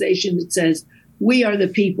organization that says, we are the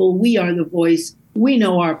people, we are the voice, we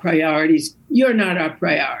know our priorities, you're not our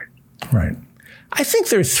priority. Right. I think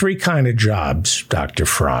there are 3 kinds of jobs, Dr.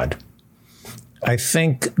 Fraad. I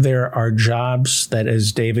think there are jobs that,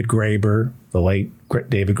 as David Graeber, the late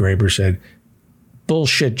David Graeber said,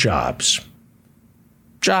 bullshit jobs.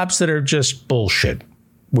 Jobs that are just bullshit,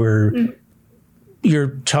 where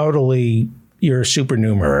you're a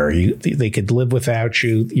supernumerary. They could live without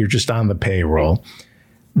you. You're just on the payroll.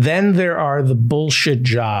 Then there are the bullshit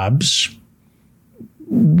jobs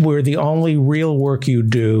where the only real work you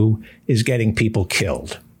do is getting people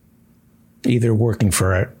killed, either working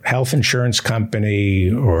for a health insurance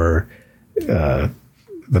company or the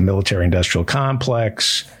military-industrial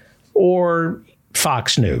complex or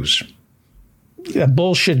Fox News. A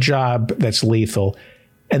bullshit job that's lethal.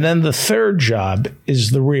 And then the third job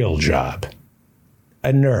is the real job.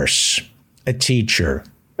 A nurse, a teacher,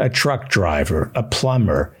 a truck driver, a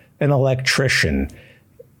plumber, an electrician,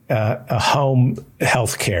 a home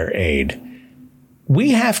healthcare aide.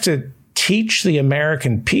 We have to teach the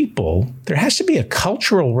American people, there has to be a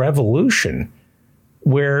cultural revolution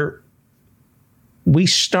where we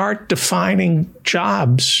start defining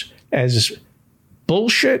jobs as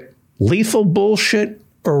bullshit, lethal bullshit,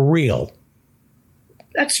 or real.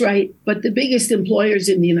 That's right. But the biggest employers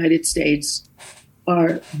in the United States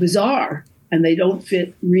are bizarre, and they don't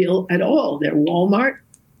fit real at all. They're Walmart,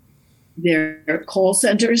 they're call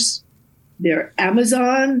centers, they're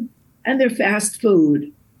Amazon, and they're fast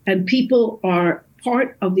food. And people are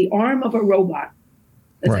part of the arm of a robot.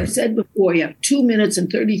 As I said before, you have 2 minutes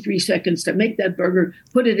and 33 seconds to make that burger,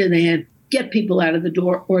 put it in the hand, get people out of the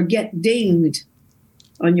door, or get dinged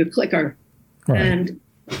on your clicker. Right. And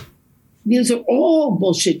these are all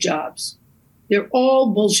bullshit jobs. They're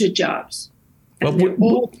all bullshit jobs. And they're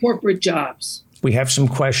all corporate jobs. We have some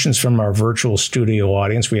questions from our virtual studio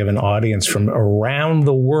audience. We have an audience from around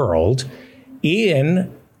the world.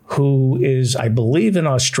 Ian, who is, I believe, in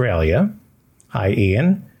Australia. Hi,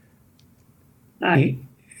 Ian. Hi.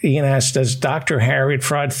 Ian asks, does Dr. Harriet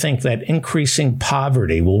Fraad think that increasing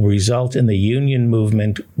poverty will result in the union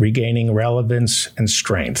movement regaining relevance and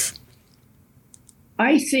strength?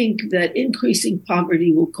 I think that increasing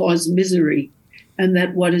poverty will cause misery, and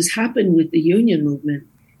that what has happened with the union movement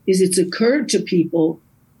is it's occurred to people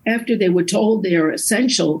after they were told they are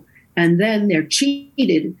essential, and then they're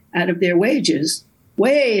cheated out of their wages.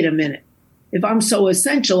 Wait a minute. If I'm so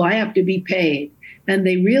essential, I have to be paid. And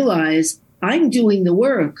they realize I'm doing the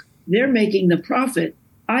work. They're making the profit.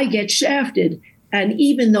 I get shafted. And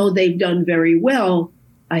even though they've done very well,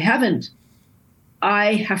 I haven't.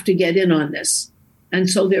 I have to get in on this. And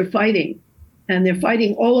so they're fighting. And they're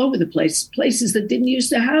fighting all over the place, places that didn't used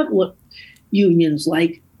to have unions,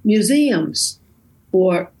 like museums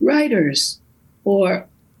or writers or,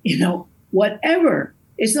 whatever.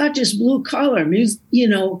 It's not just blue collar,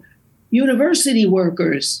 university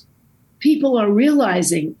workers. People are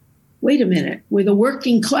realizing, wait a minute, we're the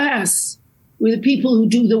working class. We're the people who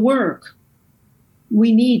do the work.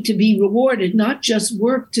 We need to be rewarded, not just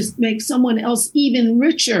work to make someone else even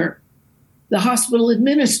richer. The hospital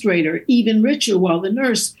administrator even richer, while the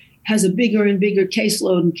nurse has a bigger and bigger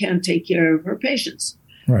caseload and can't take care of her patients.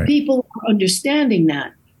 Right. People are understanding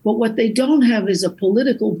that. But what they don't have is a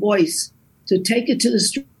political voice to take it to the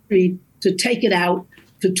street, to take it out,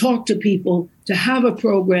 to talk to people, to have a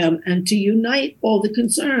program, and to unite all the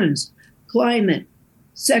concerns. Climate,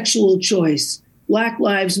 sexual choice, Black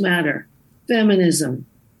Lives Matter, feminism,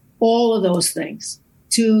 all of those things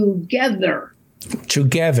together.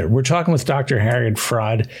 We're talking with Dr. Harriet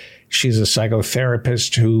Fraad. She's a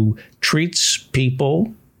psychotherapist who treats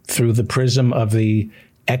people through the prism of the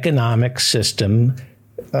economic system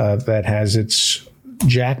that has its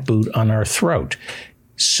jackboot on our throat.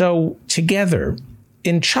 So together,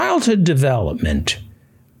 in childhood development,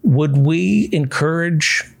 would we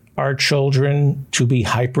encourage our children to be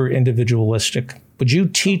hyper-individualistic? Would you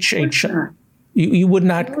teach a child? You would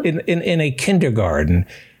not in a kindergarten.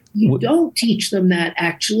 You don't teach them that,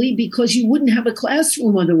 actually, because you wouldn't have a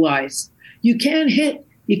classroom otherwise. You can't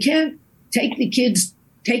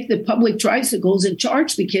take the public tricycles and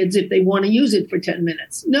charge the kids if they want to use it for 10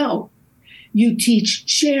 minutes. No. You teach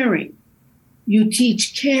sharing. You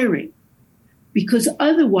teach caring. Because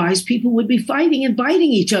otherwise people would be fighting and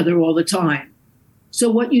biting each other all the time. So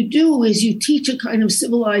what you do is you teach a kind of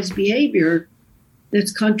civilized behavior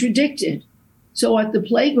that's contradicted. So at the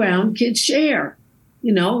playground, kids share.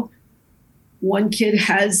 One kid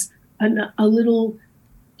has a little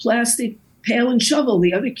plastic pail and shovel.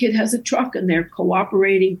 The other kid has a truck, and they're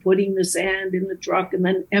cooperating, putting the sand in the truck and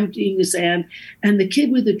then emptying the sand. And the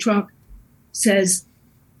kid with the truck says,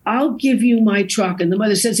 I'll give you my truck. And the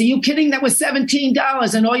mother says, are you kidding? That was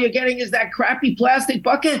 $17 and all you're getting is that crappy plastic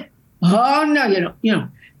bucket? Oh, no,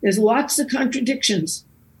 there's lots of contradictions.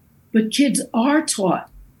 But kids are taught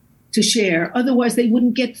to share. Otherwise, they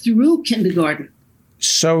wouldn't get through kindergarten.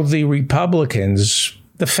 So the Republicans,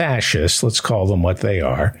 the fascists, let's call them what they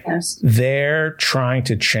are, yes, they're trying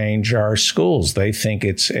to change our schools. They think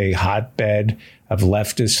it's a hotbed of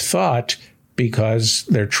leftist thought because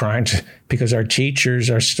because our teachers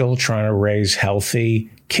are still trying to raise healthy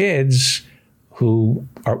kids who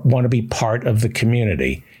want to be part of the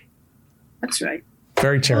community. That's right.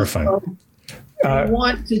 Very terrifying. Also, I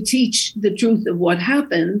want to teach the truth of what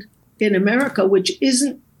happened in America, which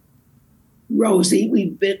isn't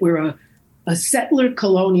rosy. We're a settler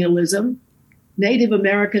colonialism. Native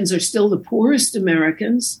Americans are still the poorest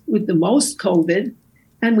Americans with the most COVID,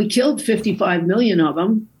 and we killed 55 million of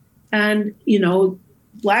them. And,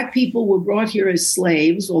 Black people were brought here as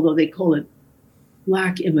slaves, although they call it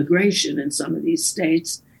Black immigration in some of these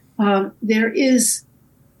states. There is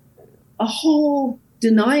a whole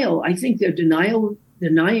denial. I think they're denying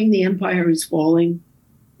the empire is falling.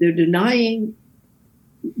 They're denying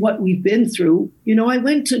what we've been through. I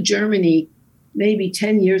went to Germany maybe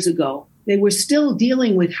 10 years ago. They were still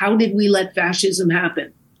dealing with how did we let fascism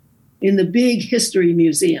happen in the big history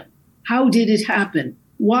museum. How did it happen?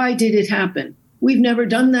 Why did it happen? We've never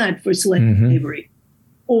done that for slavery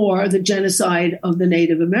or the genocide of the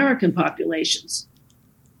Native American populations.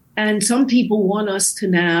 And some people want us to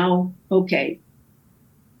now, okay,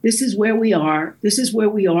 this is where we are. This is where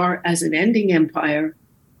we are as an ending empire.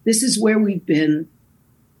 This is where we've been.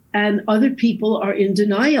 And other people are in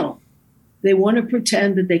denial. They want to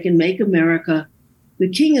pretend that they can make America the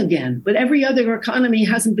king again. But every other economy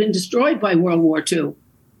hasn't been destroyed by World War II.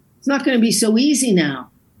 It's not going to be so easy now.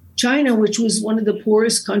 China, which was one of the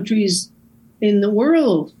poorest countries in the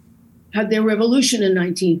world, had their revolution in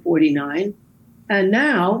 1949. And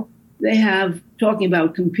now they have, talking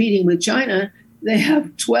about competing with China, they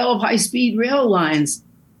have 12 high-speed rail lines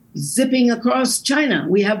zipping across China.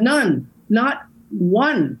 We have none, not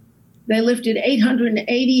one. They lifted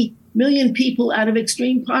 880 million people out of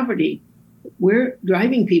extreme poverty. We're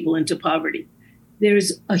driving people into poverty.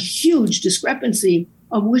 There's a huge discrepancy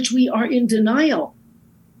of which we are in denial.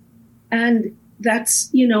 And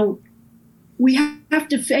that's, we have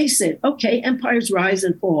to face it. Okay, empires rise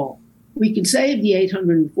and fall. We can save the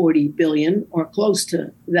 840 billion or close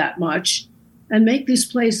to that much and make this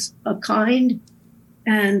place a kind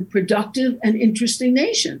and productive and interesting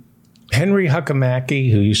nation. Henry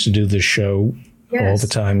Huckamaki, who used to do this show all the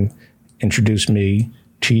time, introduced me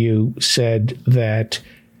to you, said that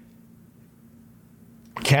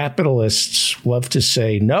capitalists love to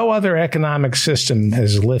say no other economic system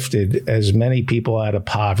has lifted as many people out of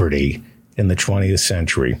poverty in the 20th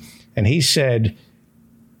century. And he said,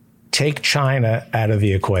 take China out of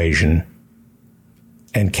the equation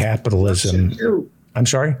and capitalism. I'm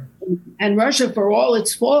sorry? And Russia, for all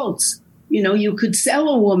its faults, you know, you could sell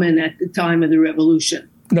a woman at the time of the revolution.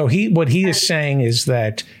 No, what he is saying is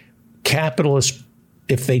that capitalists,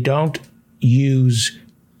 if they don't use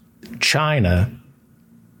China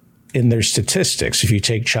in their statistics, if you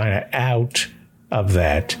take China out of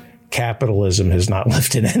that, capitalism has not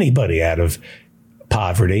lifted anybody out of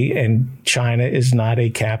poverty, and China is not a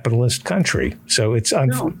capitalist country. So it's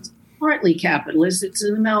partly capitalist. It's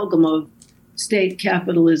an amalgam of state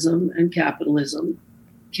capitalism and capitalism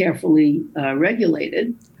carefully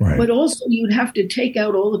regulated. Right. But also you'd have to take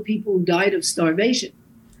out all the people who died of starvation.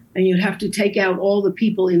 And you'd have to take out all the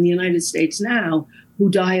people in the United States now who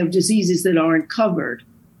die of diseases that aren't covered.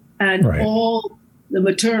 And all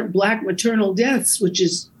the black maternal deaths, which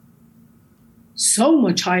is so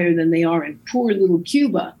much higher than they are in poor little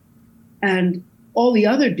Cuba. And all the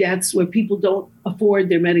other deaths where people don't afford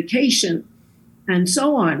their medication and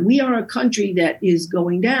so on. We are a country that is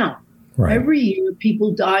going down. Right. Every year,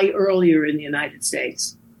 people die earlier in the United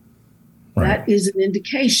States. Right. That is an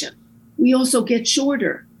indication. We also get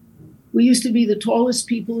shorter. We used to be the tallest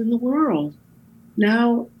people in the world.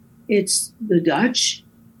 Now it's the Dutch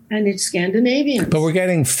and it's Scandinavians. But we're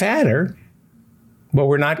getting fatter. But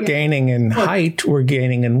we're not gaining in height. We're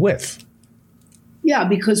gaining in width. Yeah,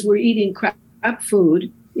 because we're eating crap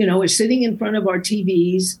food. You know, we're sitting in front of our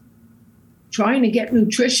TVs trying to get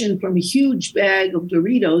nutrition from a huge bag of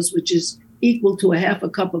Doritos, which is equal to a half a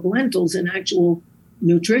cup of lentils in actual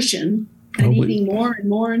nutrition, and eating more and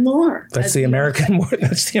more and more. That's the American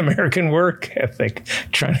work ethic,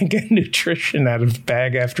 trying to get nutrition out of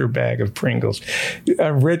bag after bag of Pringles.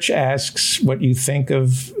 Rich asks what you think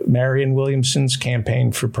of Marianne Williamson's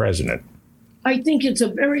campaign for president. I think it's a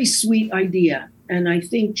very sweet idea, and I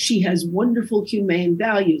think she has wonderful humane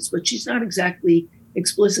values, but she's not exactly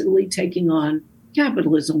explicitly taking on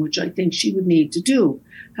capitalism, which I think she would need to do.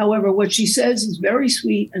 However, what she says is very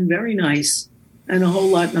sweet and very nice, and a whole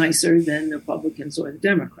lot nicer than the Republicans or the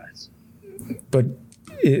Democrats. But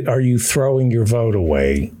are you throwing your vote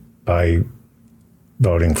away by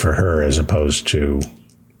voting for her as opposed to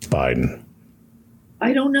Biden?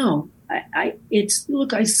 I don't know.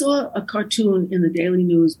 I saw a cartoon in the Daily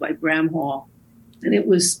News by Bram Hall, and it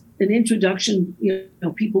was an introduction. You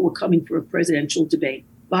know, people were coming for a presidential debate.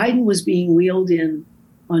 Biden was being wheeled in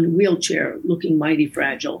on a wheelchair, looking mighty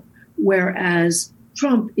fragile, whereas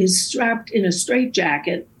Trump is strapped in a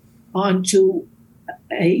straitjacket onto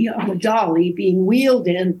a dolly, being wheeled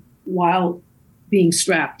in while being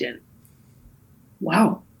strapped in.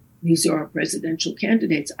 Wow, these are our presidential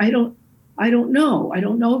candidates. I don't know. I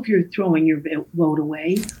don't know if you're throwing your vote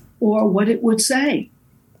away or what it would say.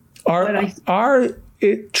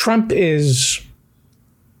 Trump is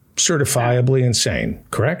certifiably insane,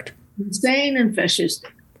 correct? Insane and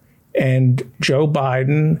fascistic. And Joe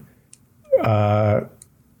Biden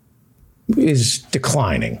is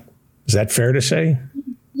declining. Is that fair to say?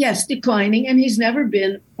 Yes, declining. And he's never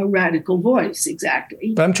been a radical voice,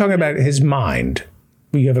 exactly. But I'm talking about his mind.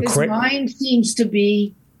 His mind seems to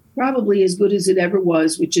be probably as good as it ever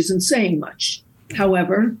was, which isn't saying much.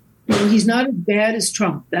 However, he's not as bad as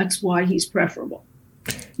Trump. That's why he's preferable.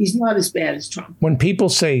 He's not as bad as Trump. When people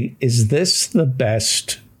say, is this the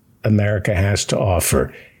best America has to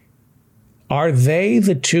offer? Are they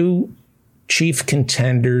the two chief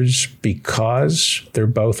contenders because they're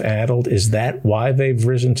both addled? Is that why they've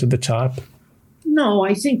risen to the top? No,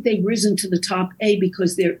 I think they've risen to the top,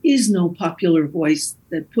 because there is no popular voice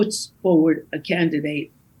that puts forward a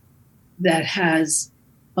candidate that has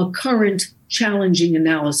a current challenging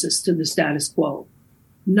analysis to the status quo.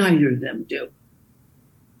 Neither of them do.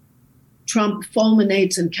 Trump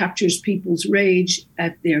fulminates and captures people's rage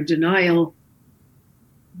at their denial.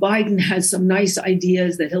 Biden has some nice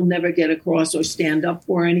ideas that he'll never get across or stand up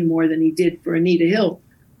for any more than he did for Anita Hill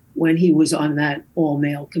when he was on that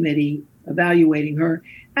all-male committee evaluating her,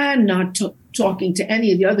 and not talking to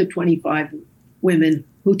any of the other 25 women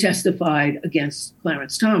who testified against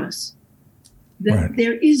Clarence Thomas. Right.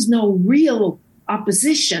 There is no real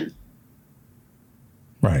opposition.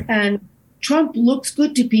 Right. And Trump looks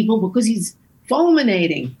good to people because he's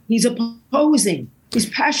fulminating, he's opposing, he's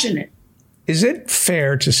passionate. Is it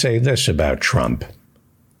fair to say this about Trump,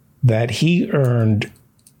 that he earned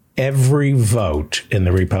every vote in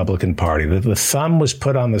the Republican Party, that the thumb was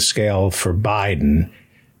put on the scale for Biden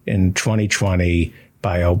in 2020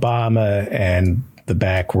 by Obama and the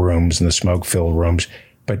back rooms and the smoke-filled rooms,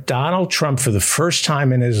 But Donald Trump, for the first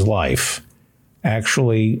time in his life,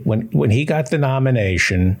 actually, when he got the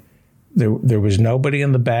nomination, there was nobody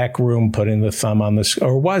in the back room putting the thumb on the,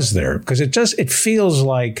 or was there? Because it feels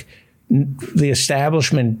like the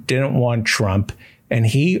establishment didn't want Trump, and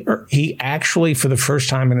he actually, for the first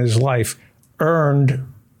time in his life, earned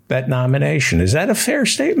that nomination. Is that a fair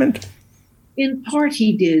statement? In part,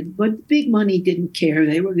 he did, but big money didn't care.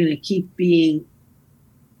 They were going to keep being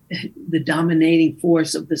the dominating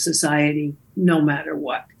force of the society, no matter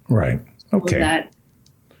what. Right. Okay.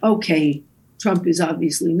 So Trump is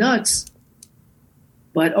obviously nuts,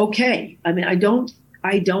 but okay. I mean, I don't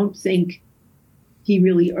think he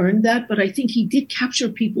really earned that, but I think he did capture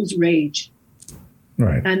people's rage,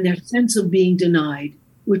 right, and their sense of being denied,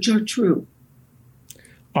 which are true.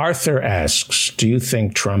 Arthur asks, do you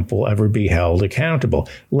think Trump will ever be held accountable?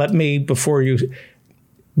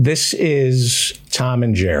 This is Tom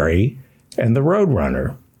and Jerry and the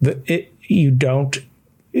Roadrunner. The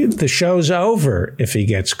show's over if he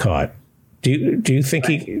gets caught. Do you think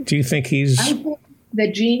he's? I think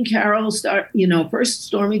that Jean Carroll first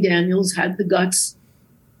Stormy Daniels had the guts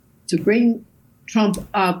to bring Trump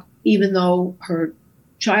up, even though her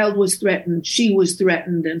child was threatened, she was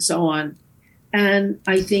threatened, and so on. And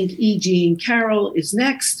I think Jean Carroll is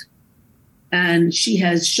next, and she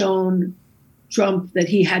has shown Trump that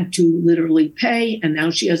he had to literally pay, and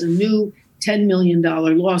now she has a new $10 million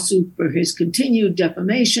lawsuit for his continued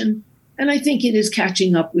defamation. And I think it is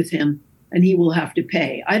catching up with him, and he will have to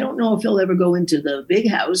pay. I don't know if he'll ever go into the big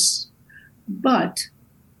house, but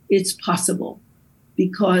it's possible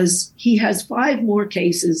because he has 5 more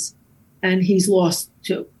cases and he's lost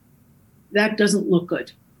 2. That doesn't look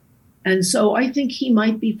good. And so I think he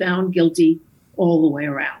might be found guilty all the way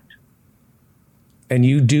around. And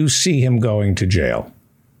you do see him going to jail?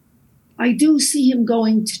 I do see him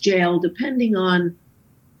going to jail, depending on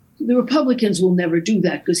the Republicans will never do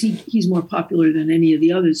that because he's more popular than any of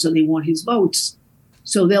the others, so they want his votes.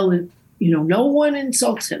 So they'll, no one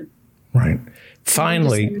insults him. Right.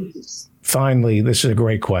 Finally, this is a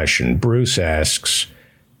great question. Bruce asks,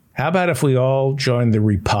 how about if we all join the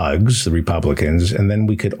Republicans, and then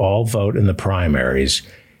we could all vote in the primaries?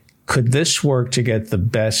 Could this work to get the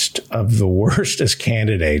best of the worst as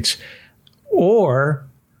candidates? Or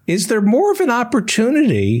is there more of an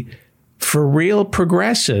opportunity for real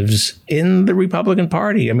progressives in the Republican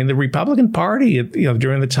Party? I mean, the Republican Party,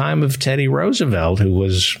 during the time of Teddy Roosevelt, who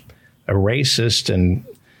was a racist and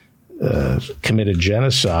committed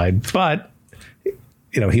genocide, but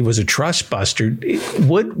he was a trust buster.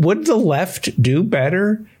 Would the left do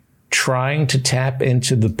better trying to tap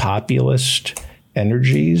into the populist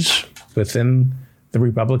energies within the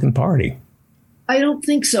Republican Party? I don't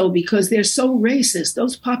think so, because they're so racist.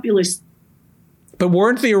 Those populists. But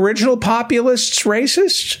weren't the original populists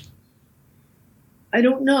racist? I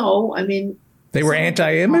don't know. I mean, they were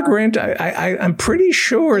anti-immigrant. I'm pretty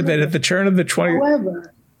sure that at the turn of the 20th.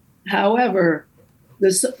 However,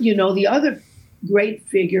 the other great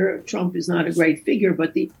figure, Trump is not a great figure,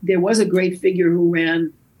 but there was a great figure who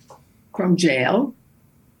ran from jail,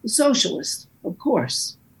 the socialist, of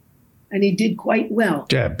course. And he did quite well.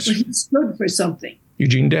 Debs. But he stood for something.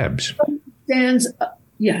 Eugene Debs.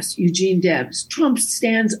 Yes, Eugene Debs. Trump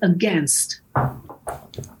stands against.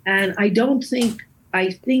 And I think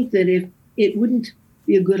that it wouldn't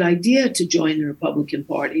be a good idea to join the Republican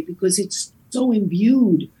Party because it's so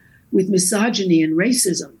imbued with misogyny and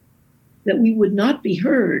racism that we would not be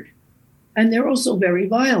heard. And they're also very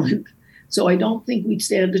violent. So I don't think we'd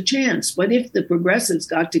stand a chance. But if the progressives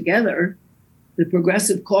got together, the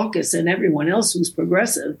Progressive Caucus and everyone else who's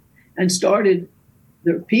progressive, and started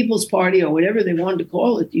the People's Party or whatever they wanted to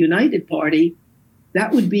call it, the United Party,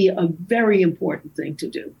 that would be a very important thing to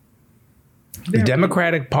do. The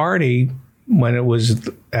Democratic Party, when it was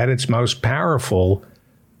at its most powerful,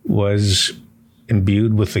 was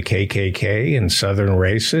imbued with the KKK and Southern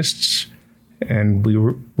racists, and we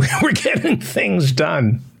were getting things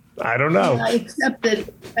done. I don't know. Yeah, except that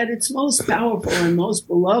at its most powerful and most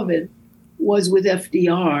beloved was with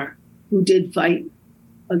FDR, who did fight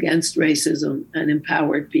against racism and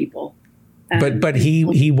empowered people. And but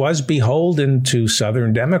he was beholden to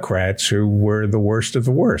Southern Democrats who were the worst of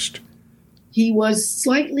the worst. He was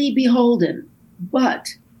slightly beholden,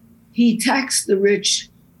 but he taxed the rich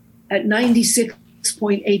at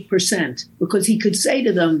 96.8% because he could say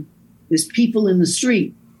to them, there's people in the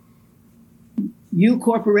street. You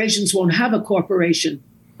corporations won't have a corporation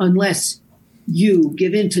unless you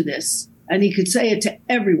give in to this. And he could say it to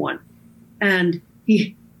everyone. And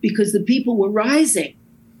because the people were rising,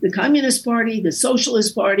 the Communist Party, the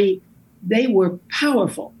Socialist Party, they were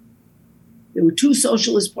powerful. There were two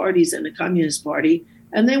socialist parties and a communist party,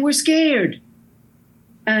 and they were scared.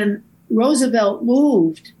 And Roosevelt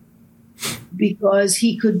moved because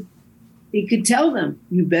he could tell them,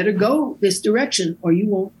 you better go this direction or you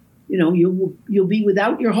won't, you'll be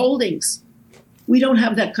without your holdings. We don't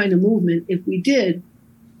have that kind of movement. If we did,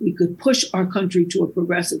 we could push our country to a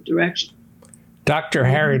progressive direction. Dr.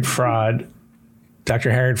 Harriet Fraad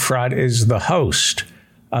is the host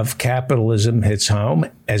of Capitalism Hits Home,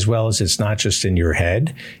 as well as It's Not Just in Your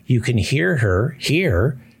Head. You can hear her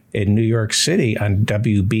here in New York City on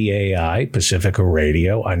WBAI Pacifica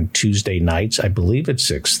Radio on Tuesday nights. I believe it's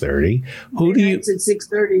 6:30. It's at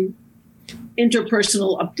 6:30.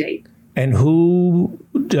 Interpersonal update. And who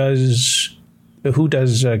does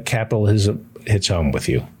Capitalism Hits Home with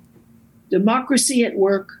you? Democracy at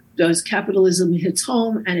Work does Capitalism Hits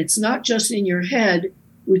Home, and It's Not Just in Your Head,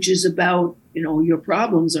 which is about, your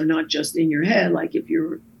problems are not just in your head. Like if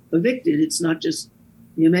you're evicted, it's not just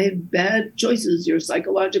you made bad choices, you're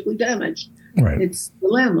psychologically damaged. Right. It's the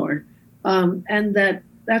landlord. And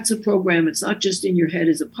that's a program. It's Not Just in Your Head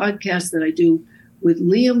is a podcast that I do with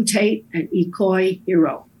Liam Tate and Ikoi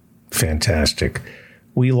Hiro. Fantastic.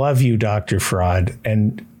 We love you, Dr. Fraad,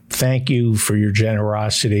 and thank you for your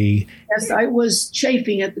generosity. Yes, I was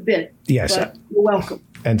chafing at the bit. Yes. But you're welcome.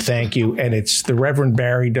 And thank you. And it's the Reverend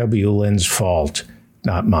Barry W. Lynn's fault,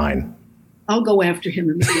 not mine. I'll go after him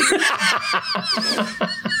immediately.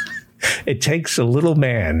 It takes a little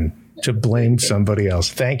man to blame somebody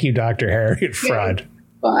else. Thank you, Dr. Harriet Fraad.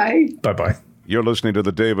 Bye. Bye-bye. You're listening to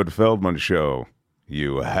The David Feldman Show,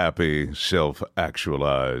 you happy,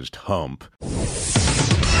 self-actualized hump.